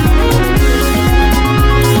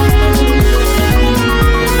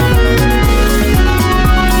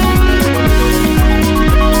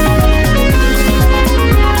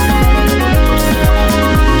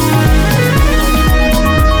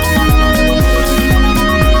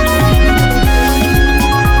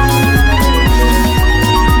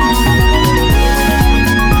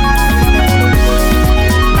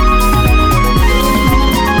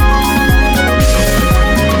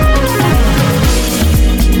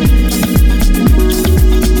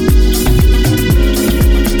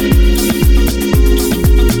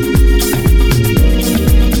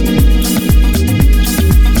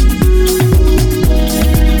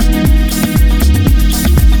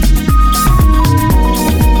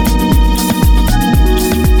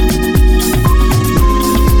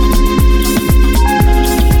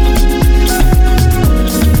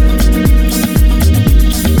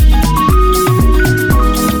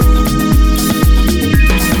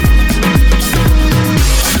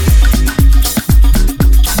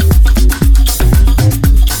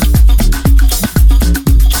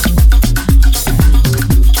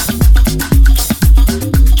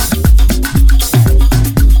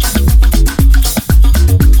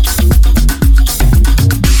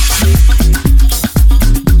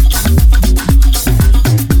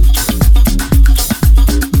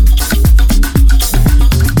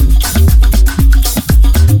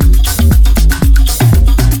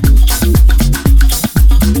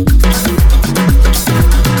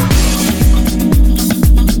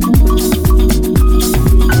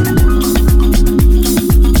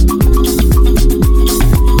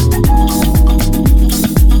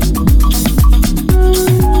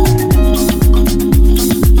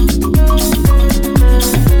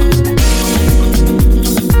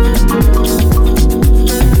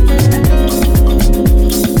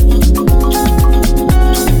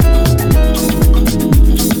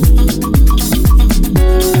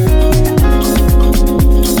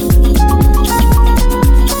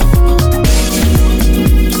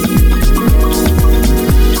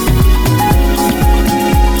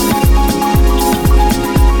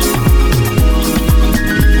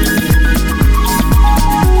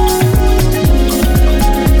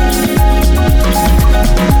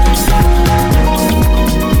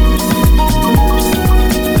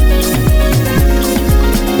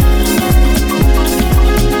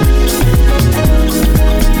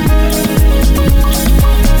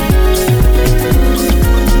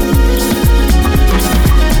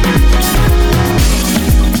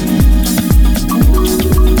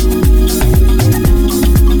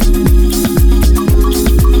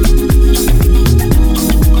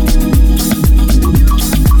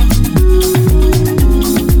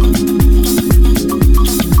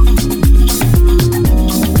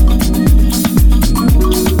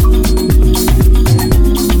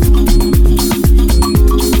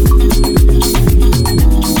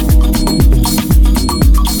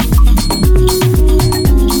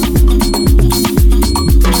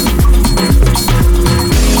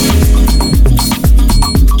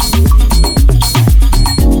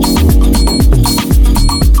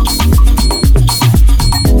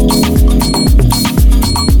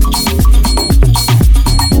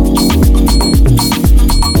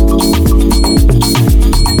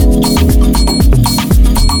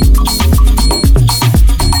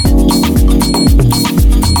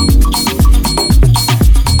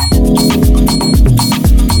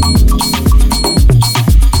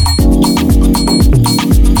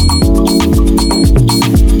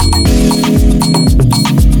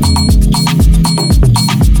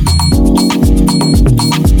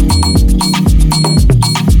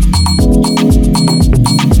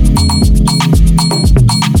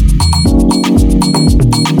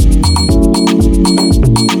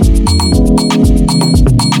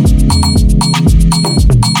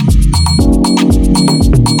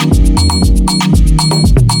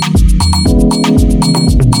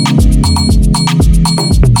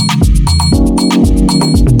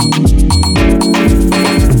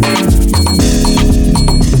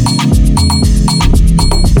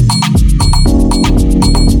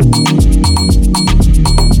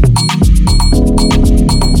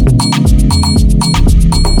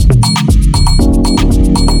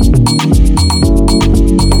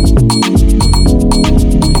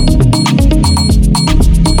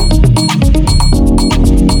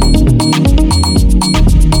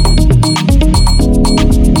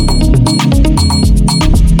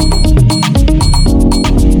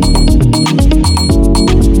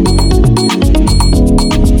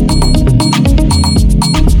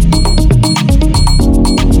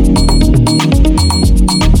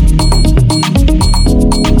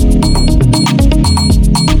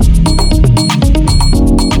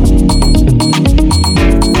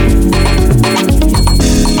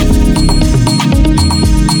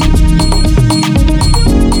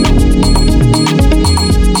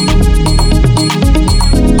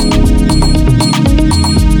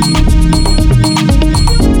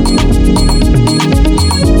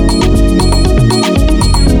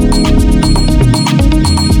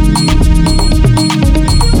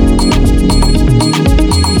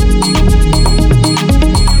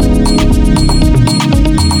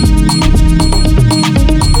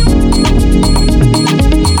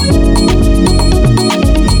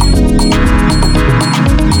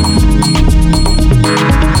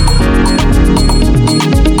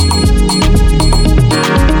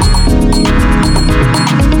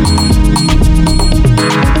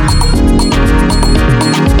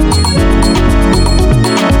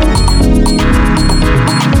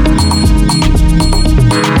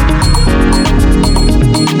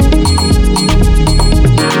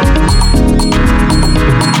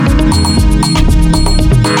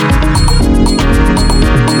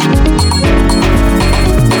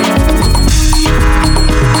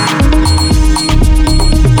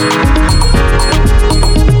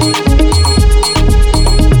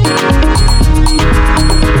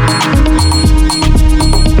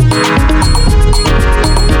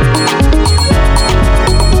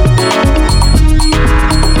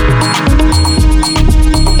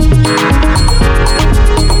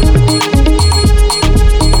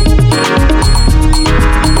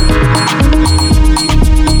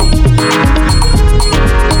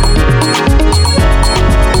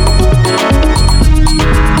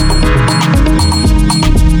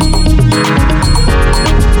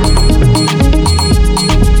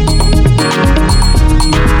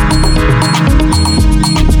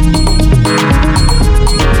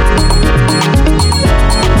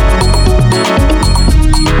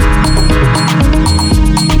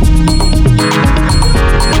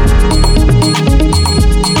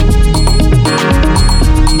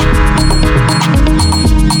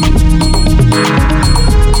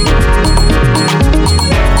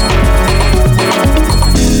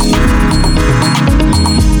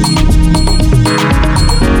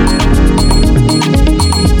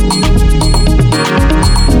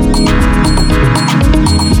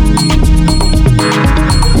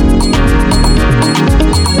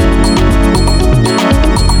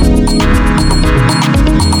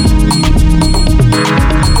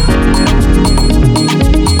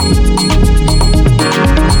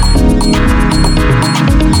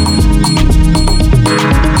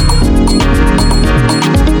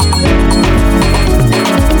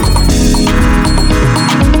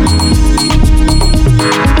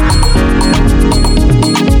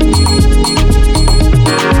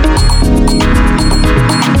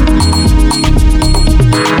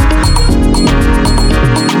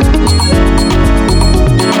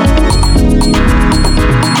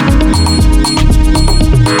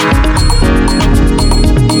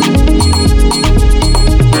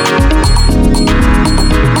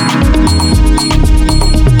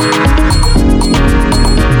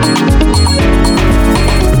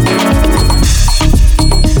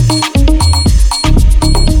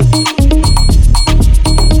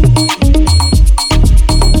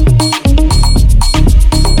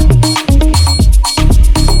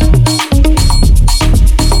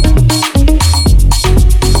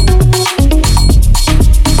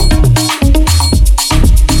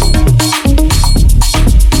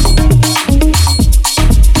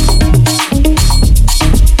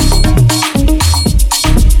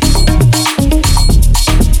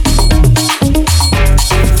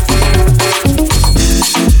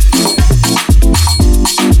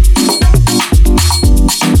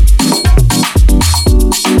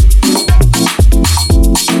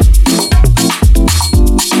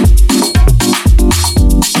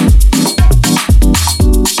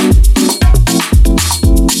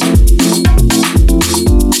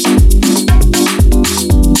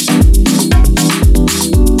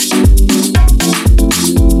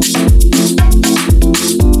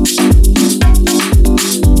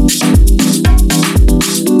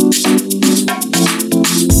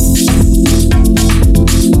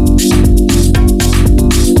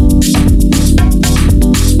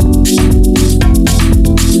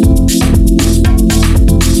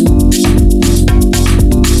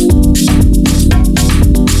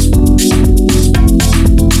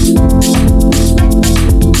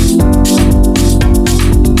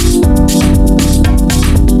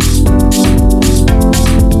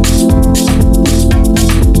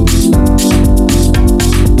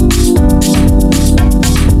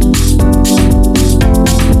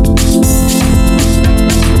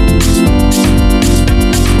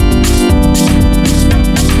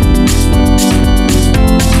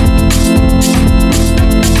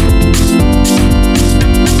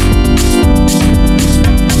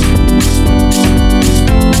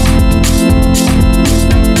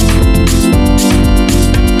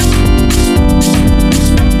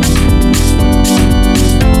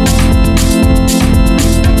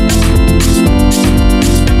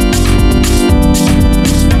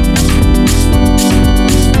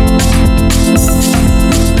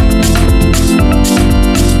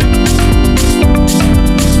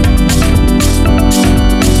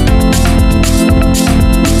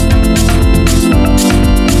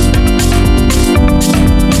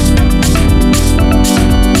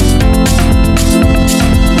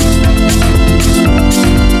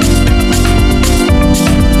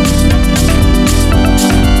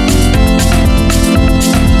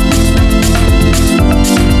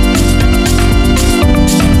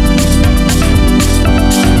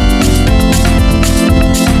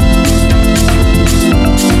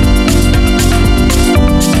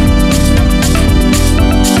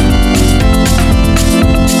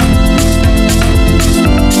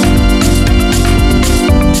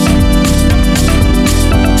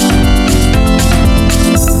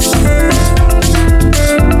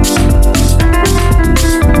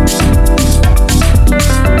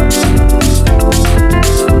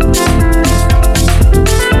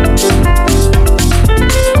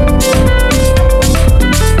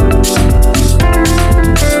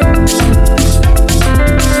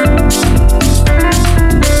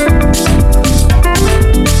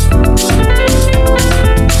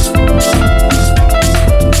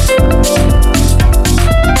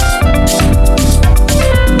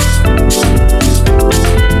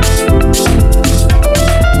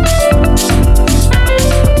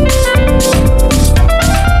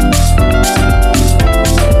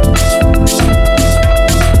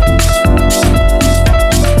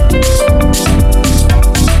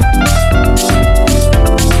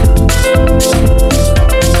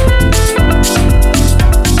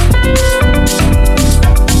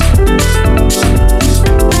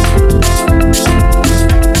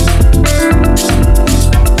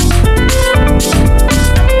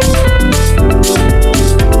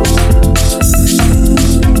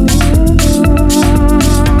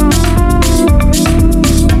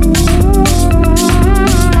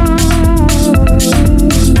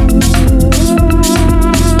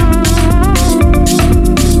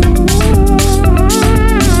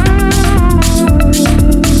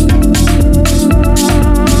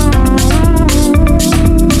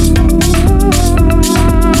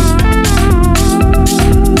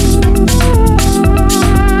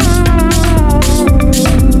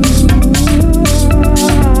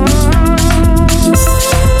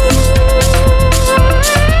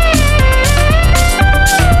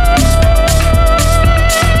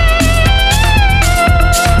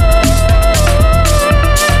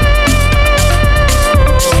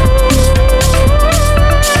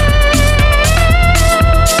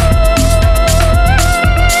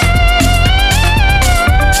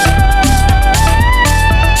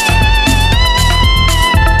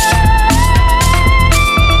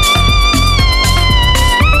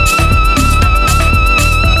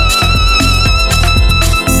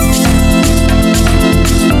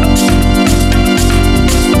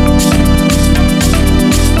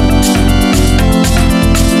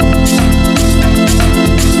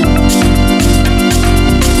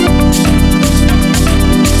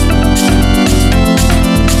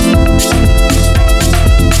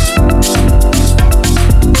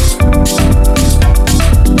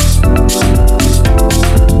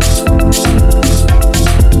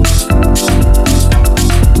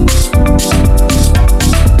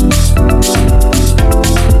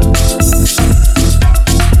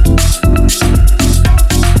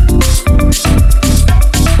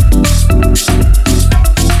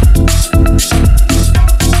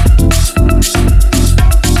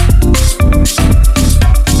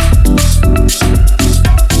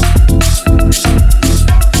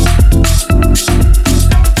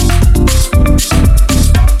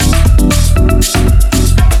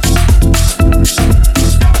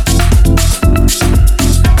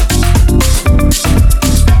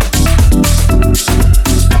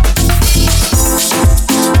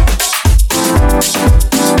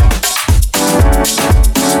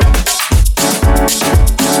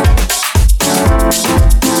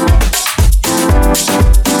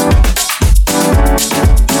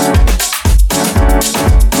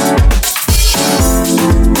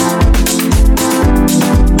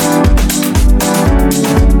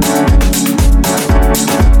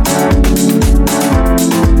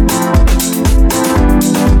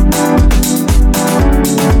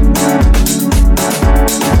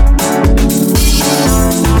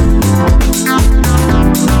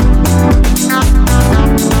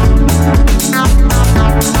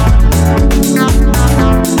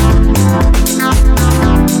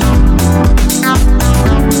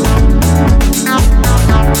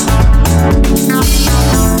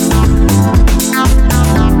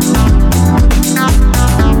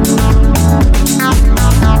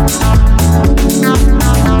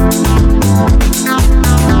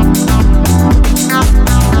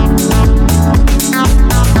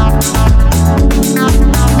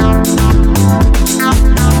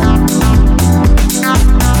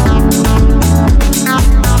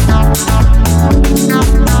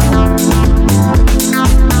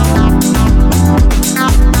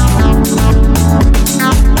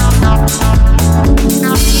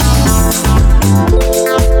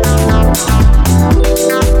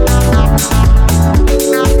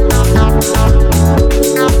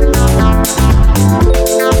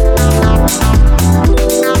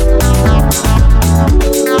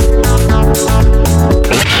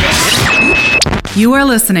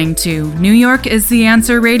 listening to New York is the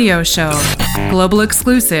Answer radio show, global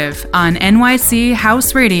exclusive on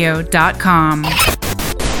nychouseradio.com.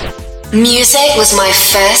 Music was my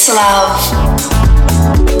first love.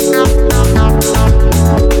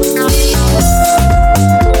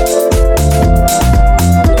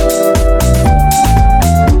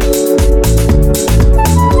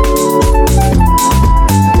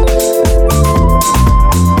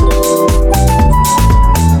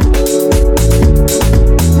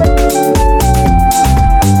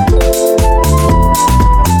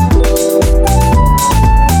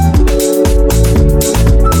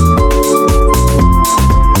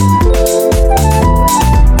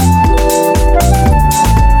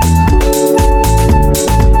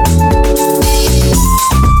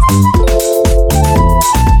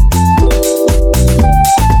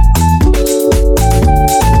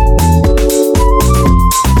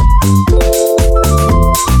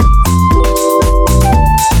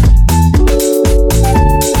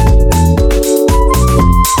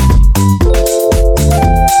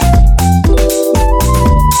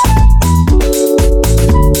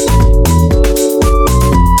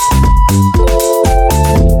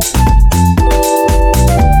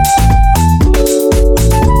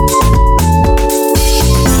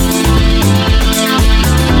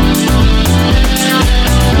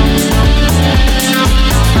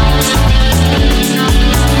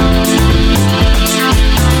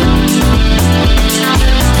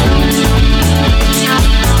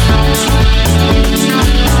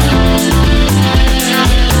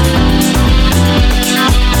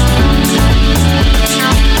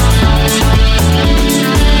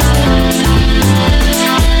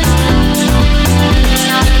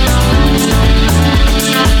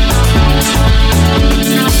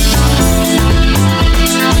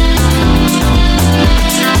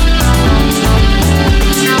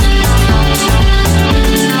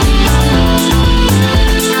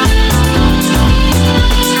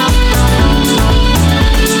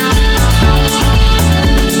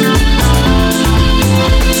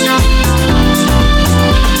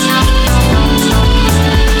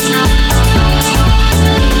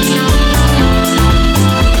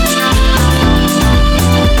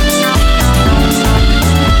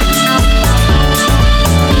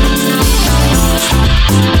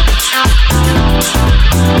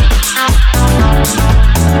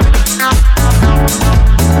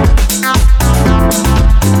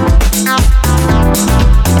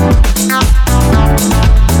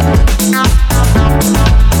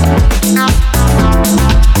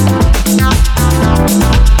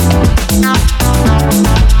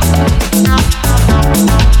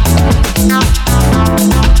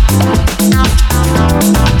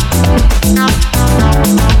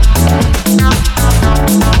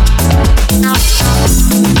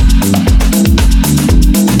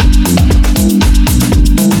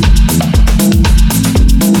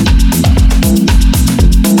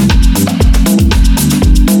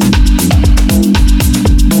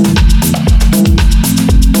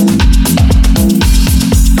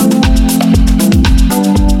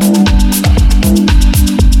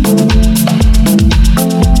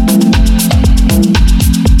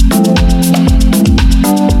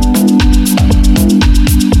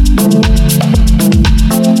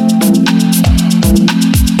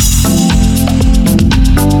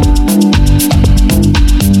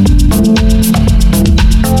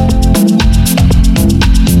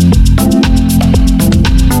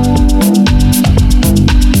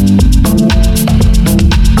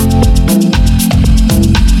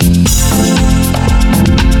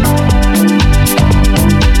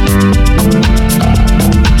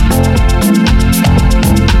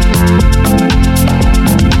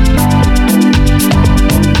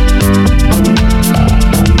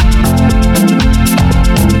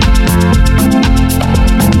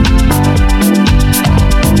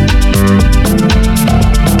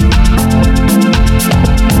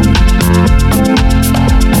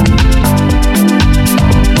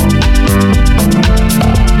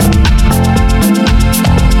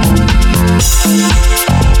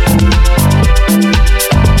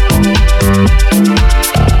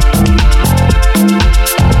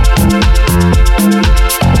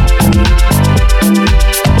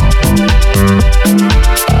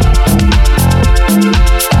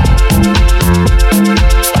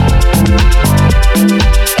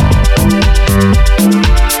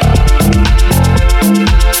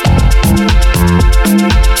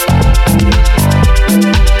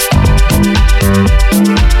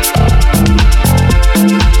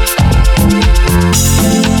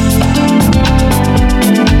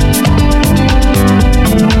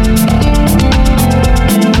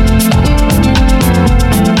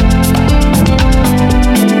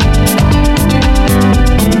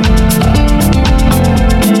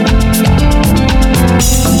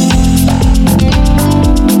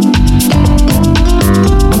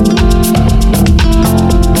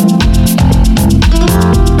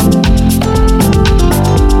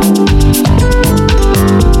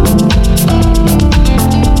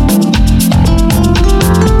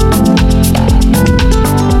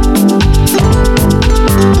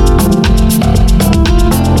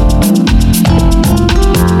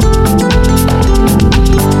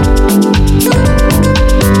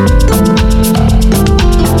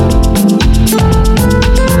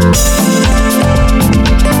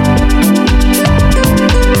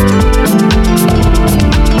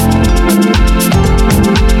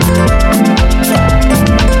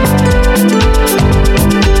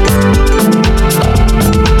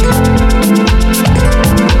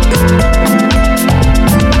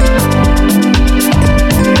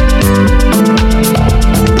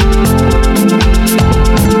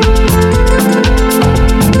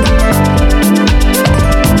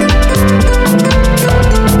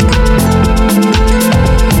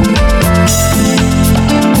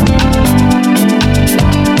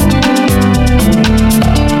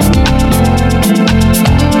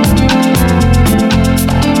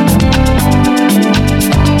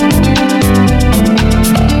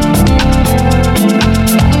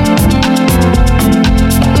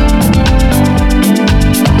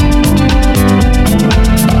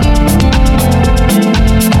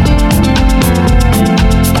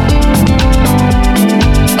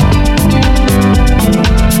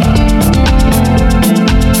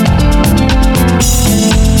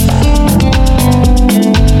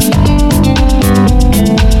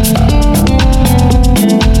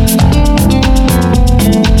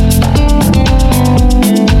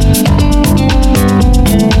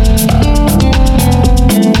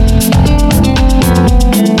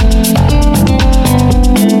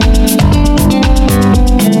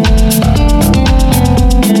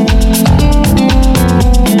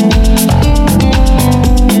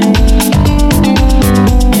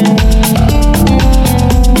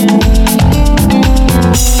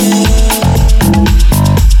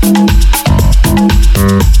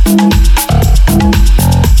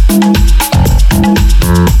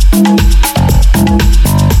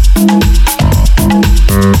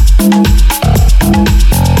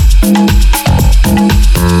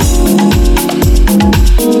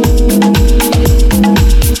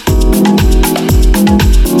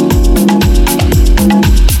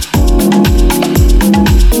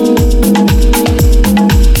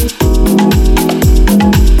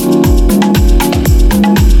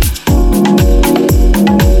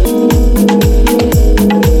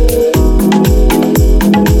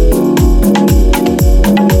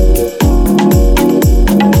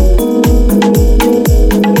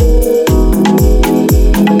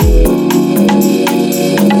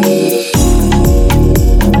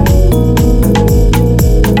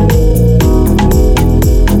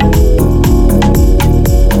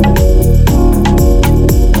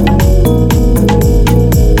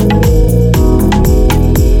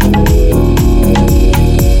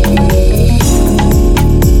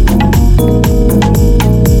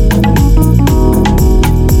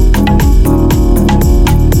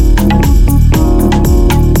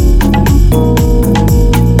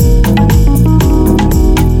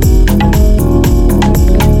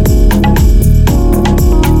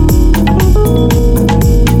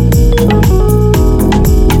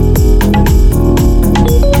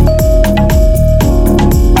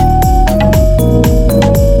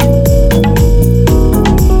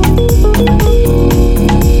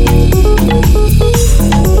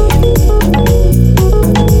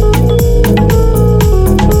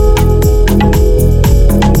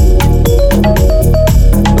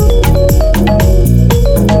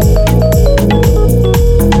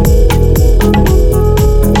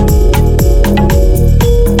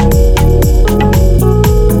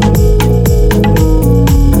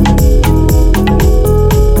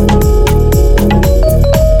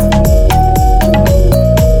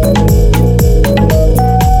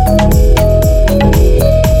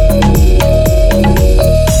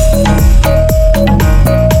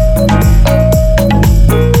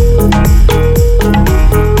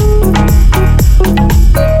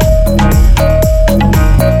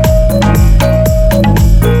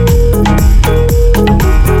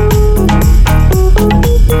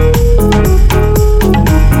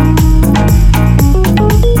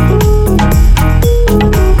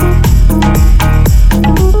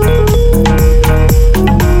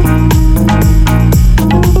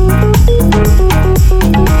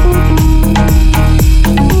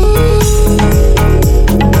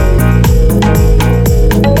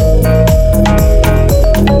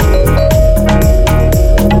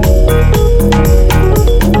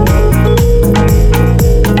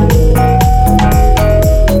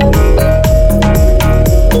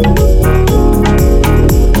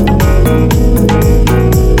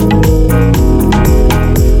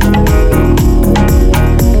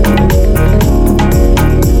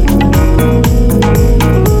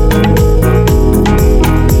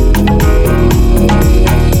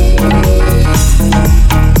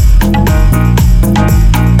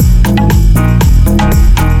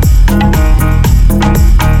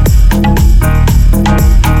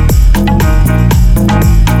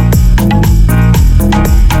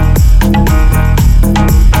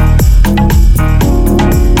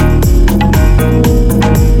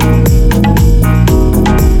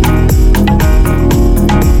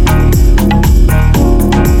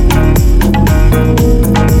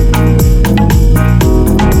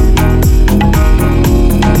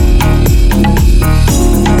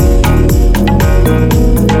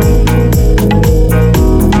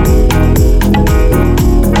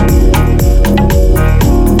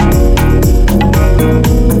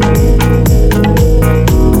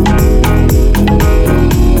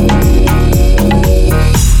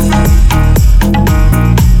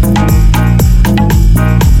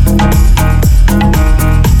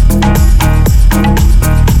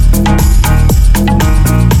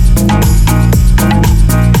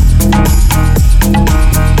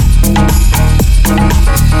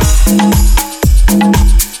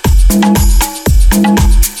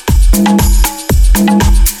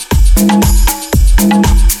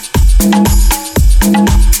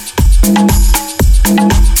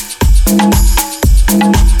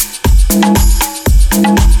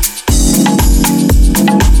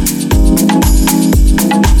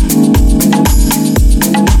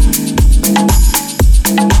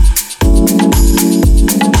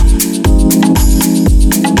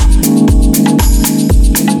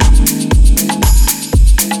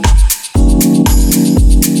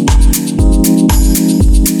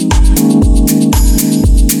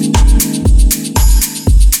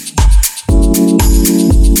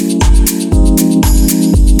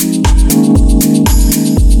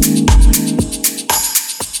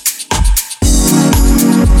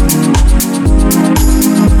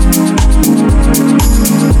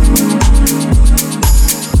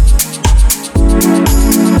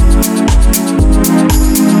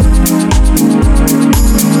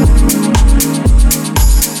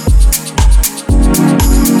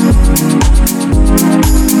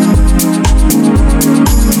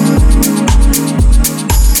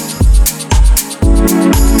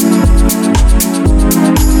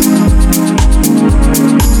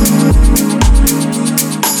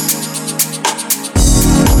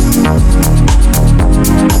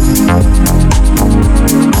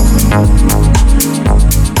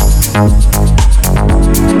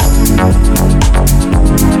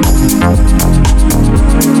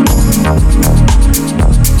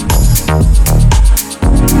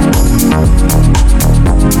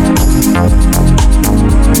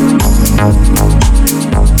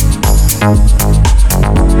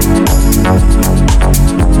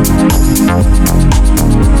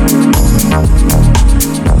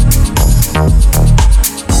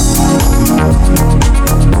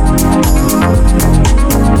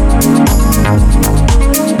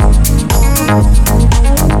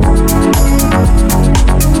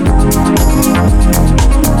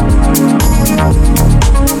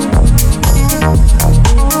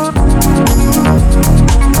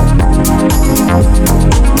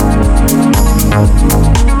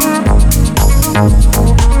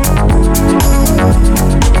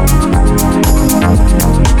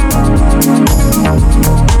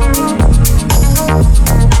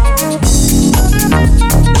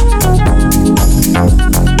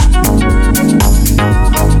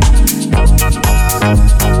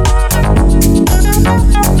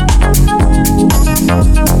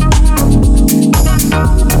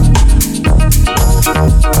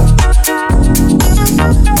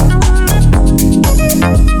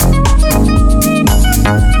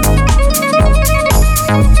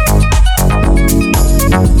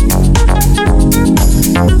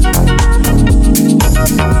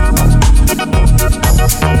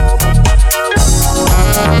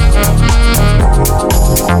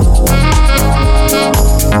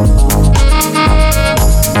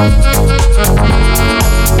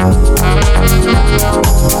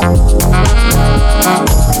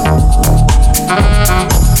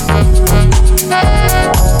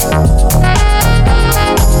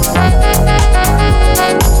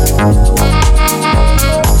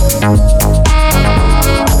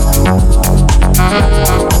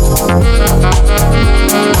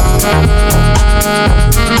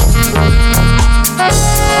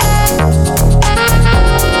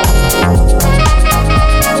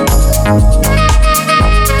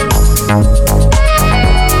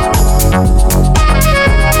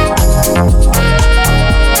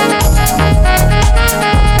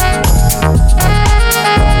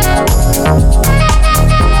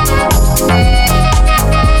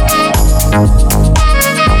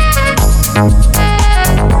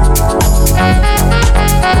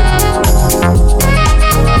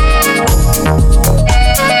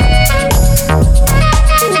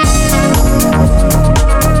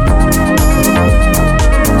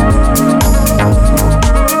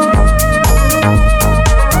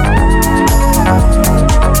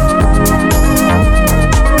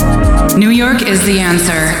 is the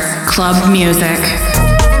answer. Club music.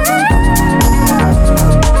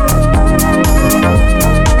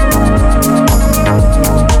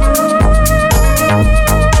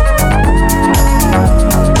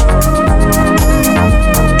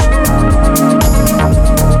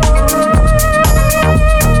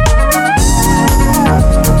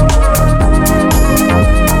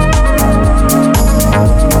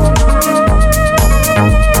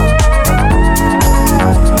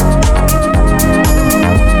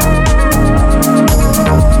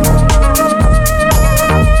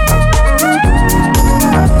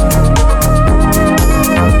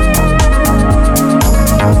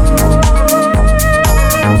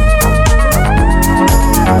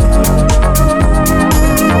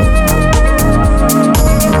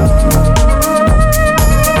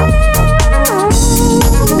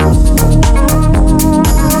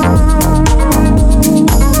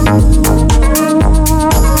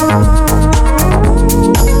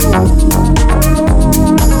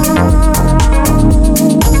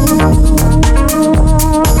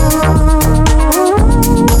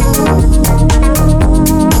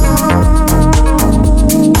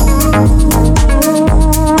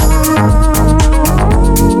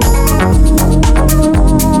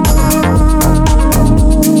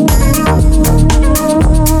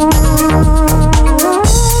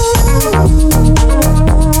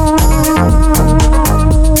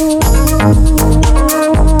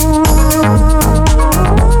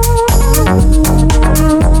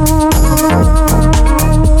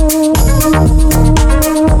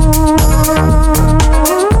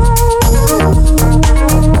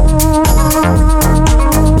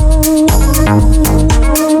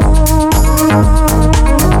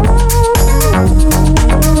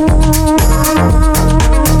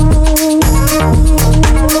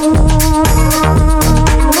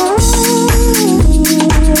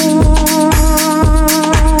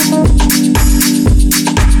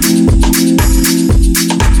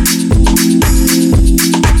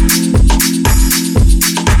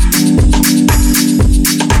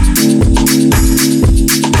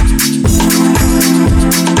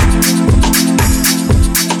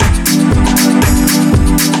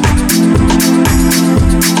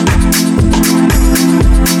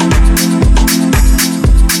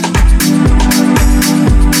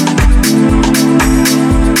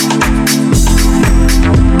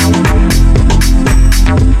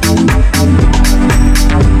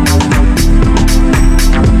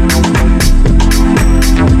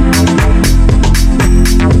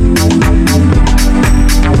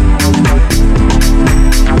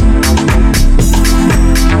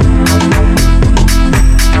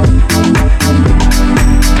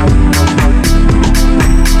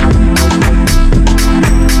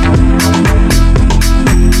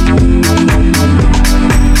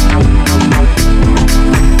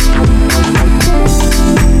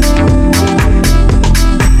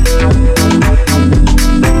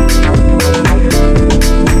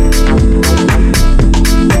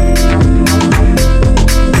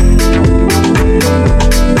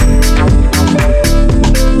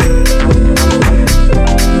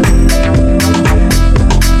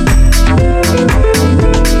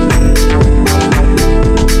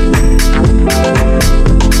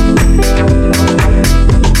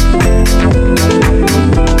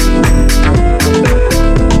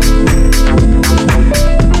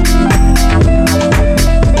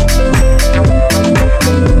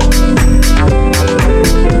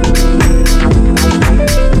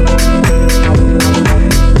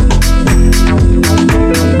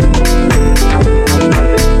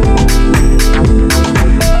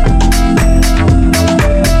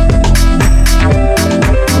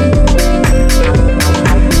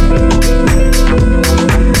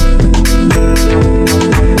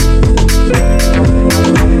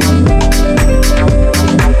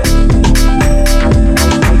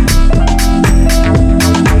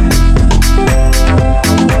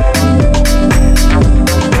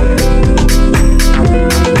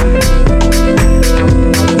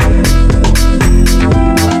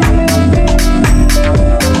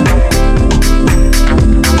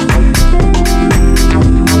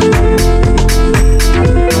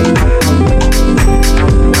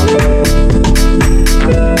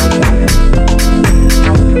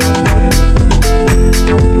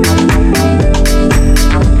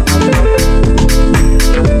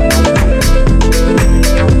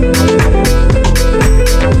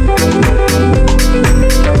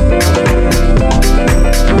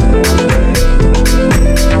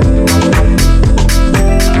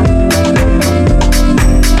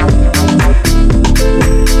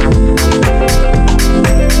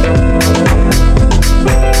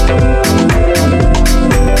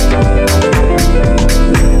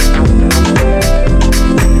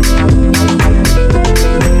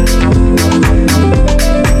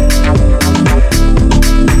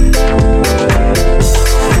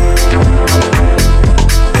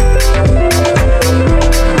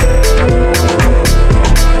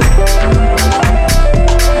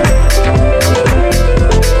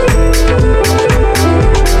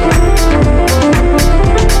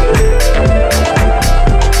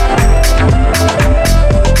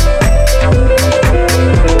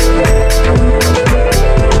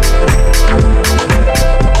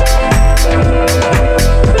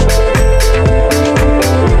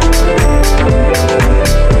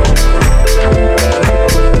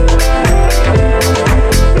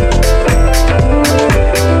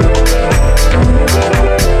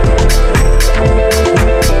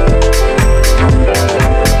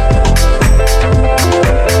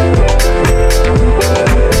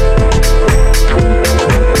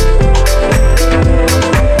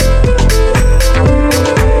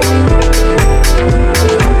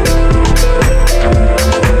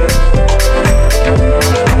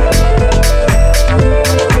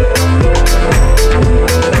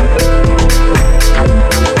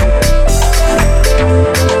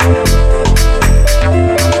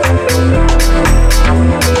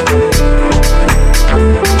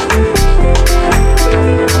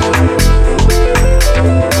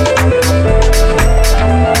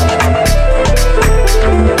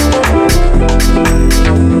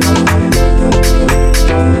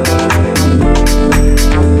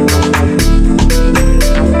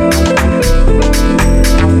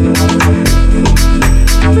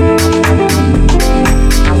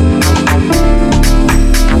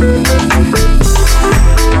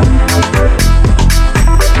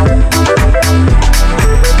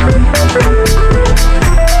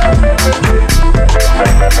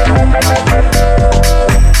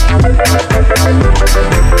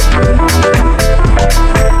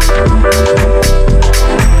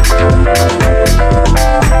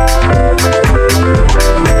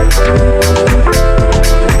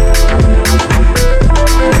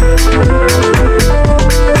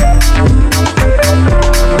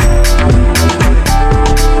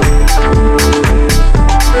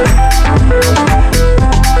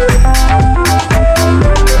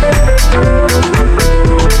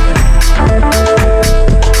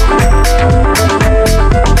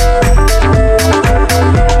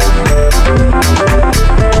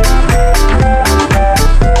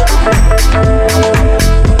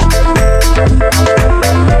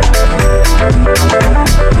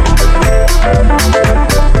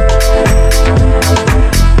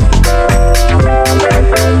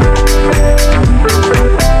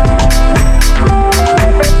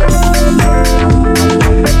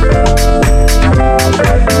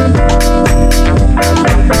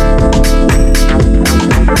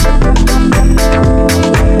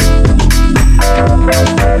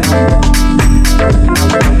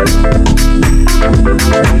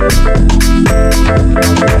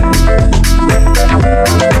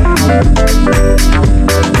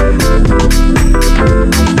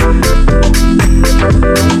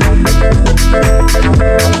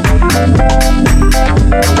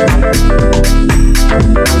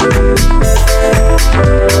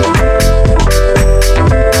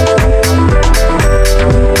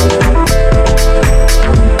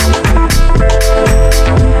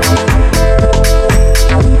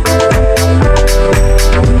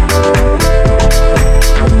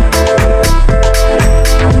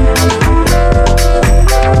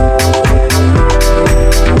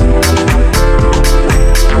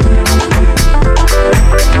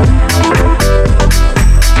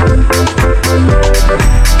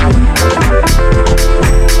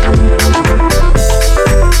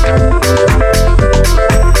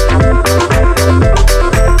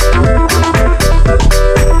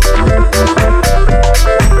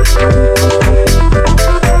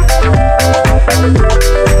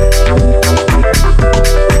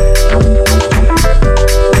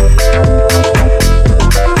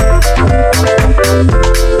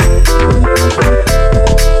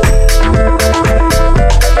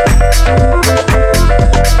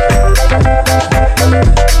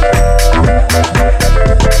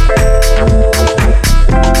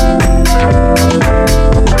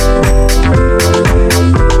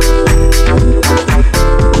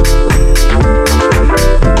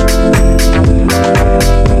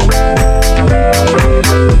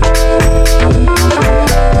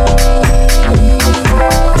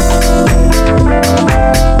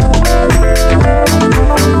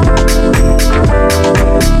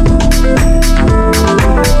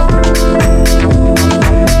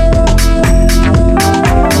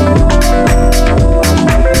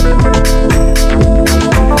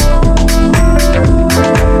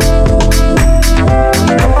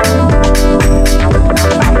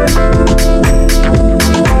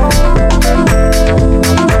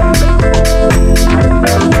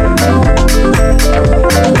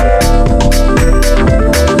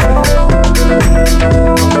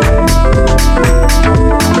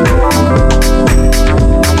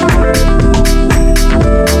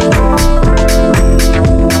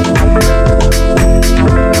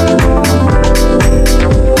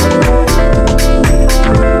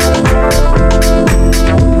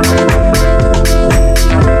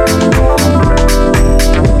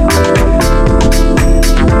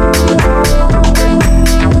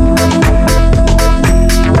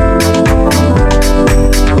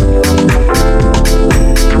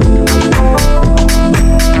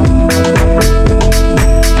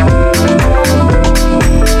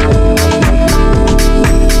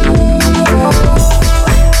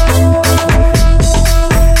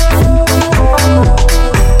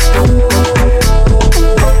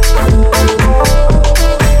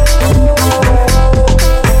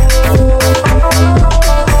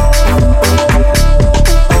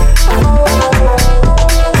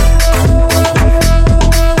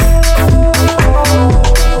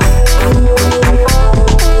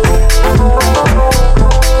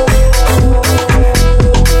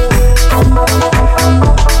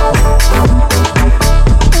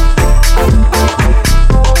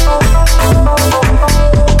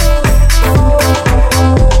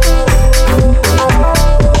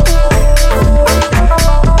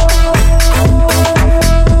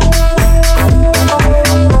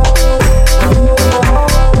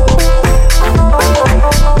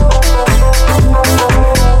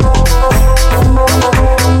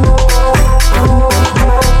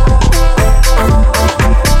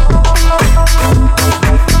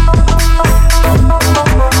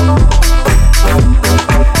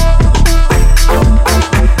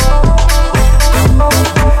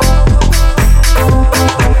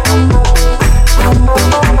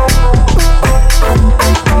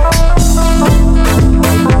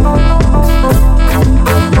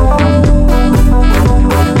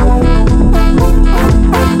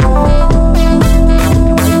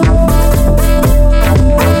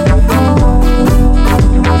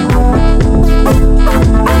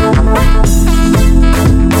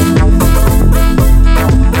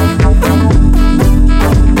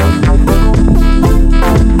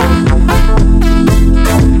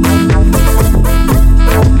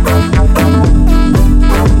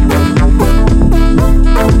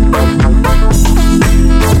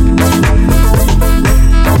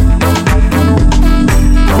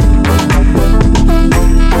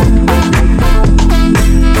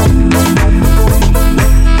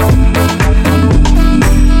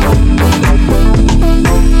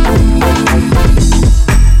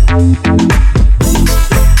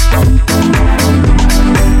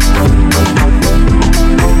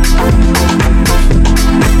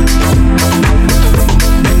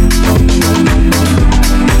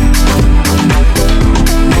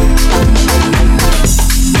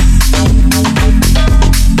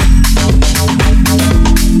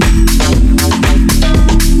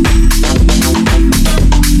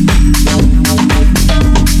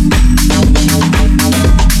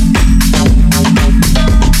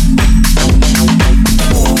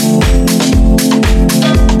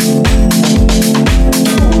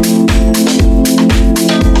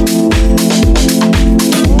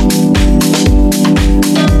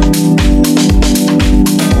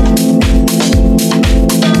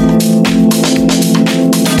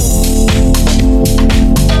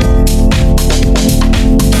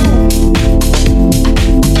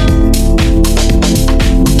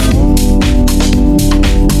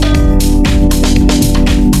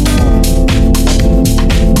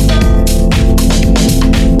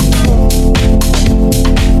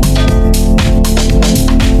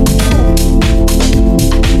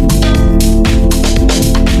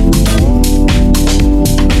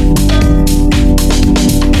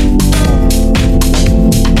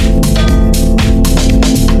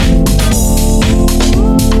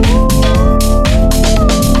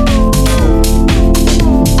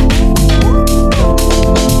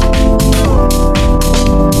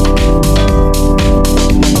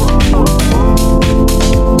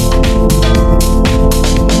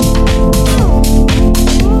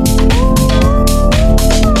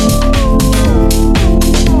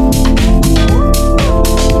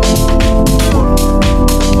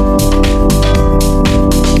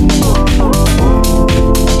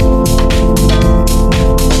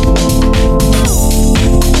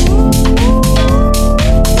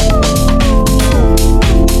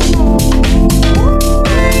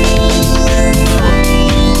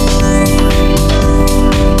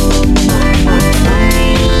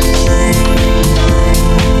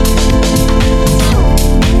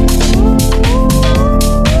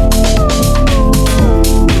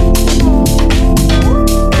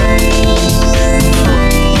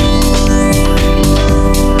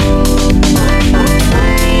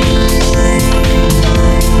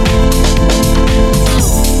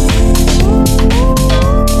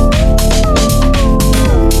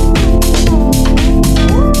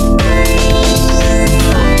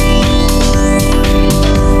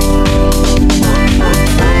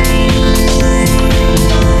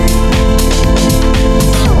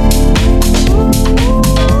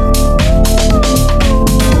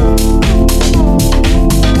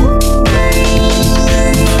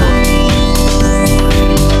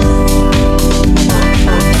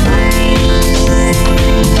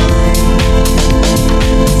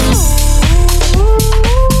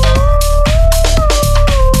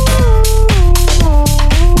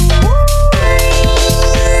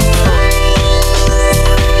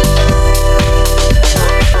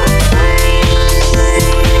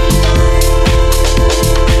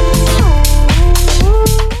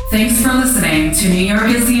 Thanks for listening to New York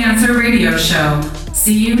is the Answer radio show.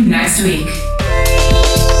 See you next week.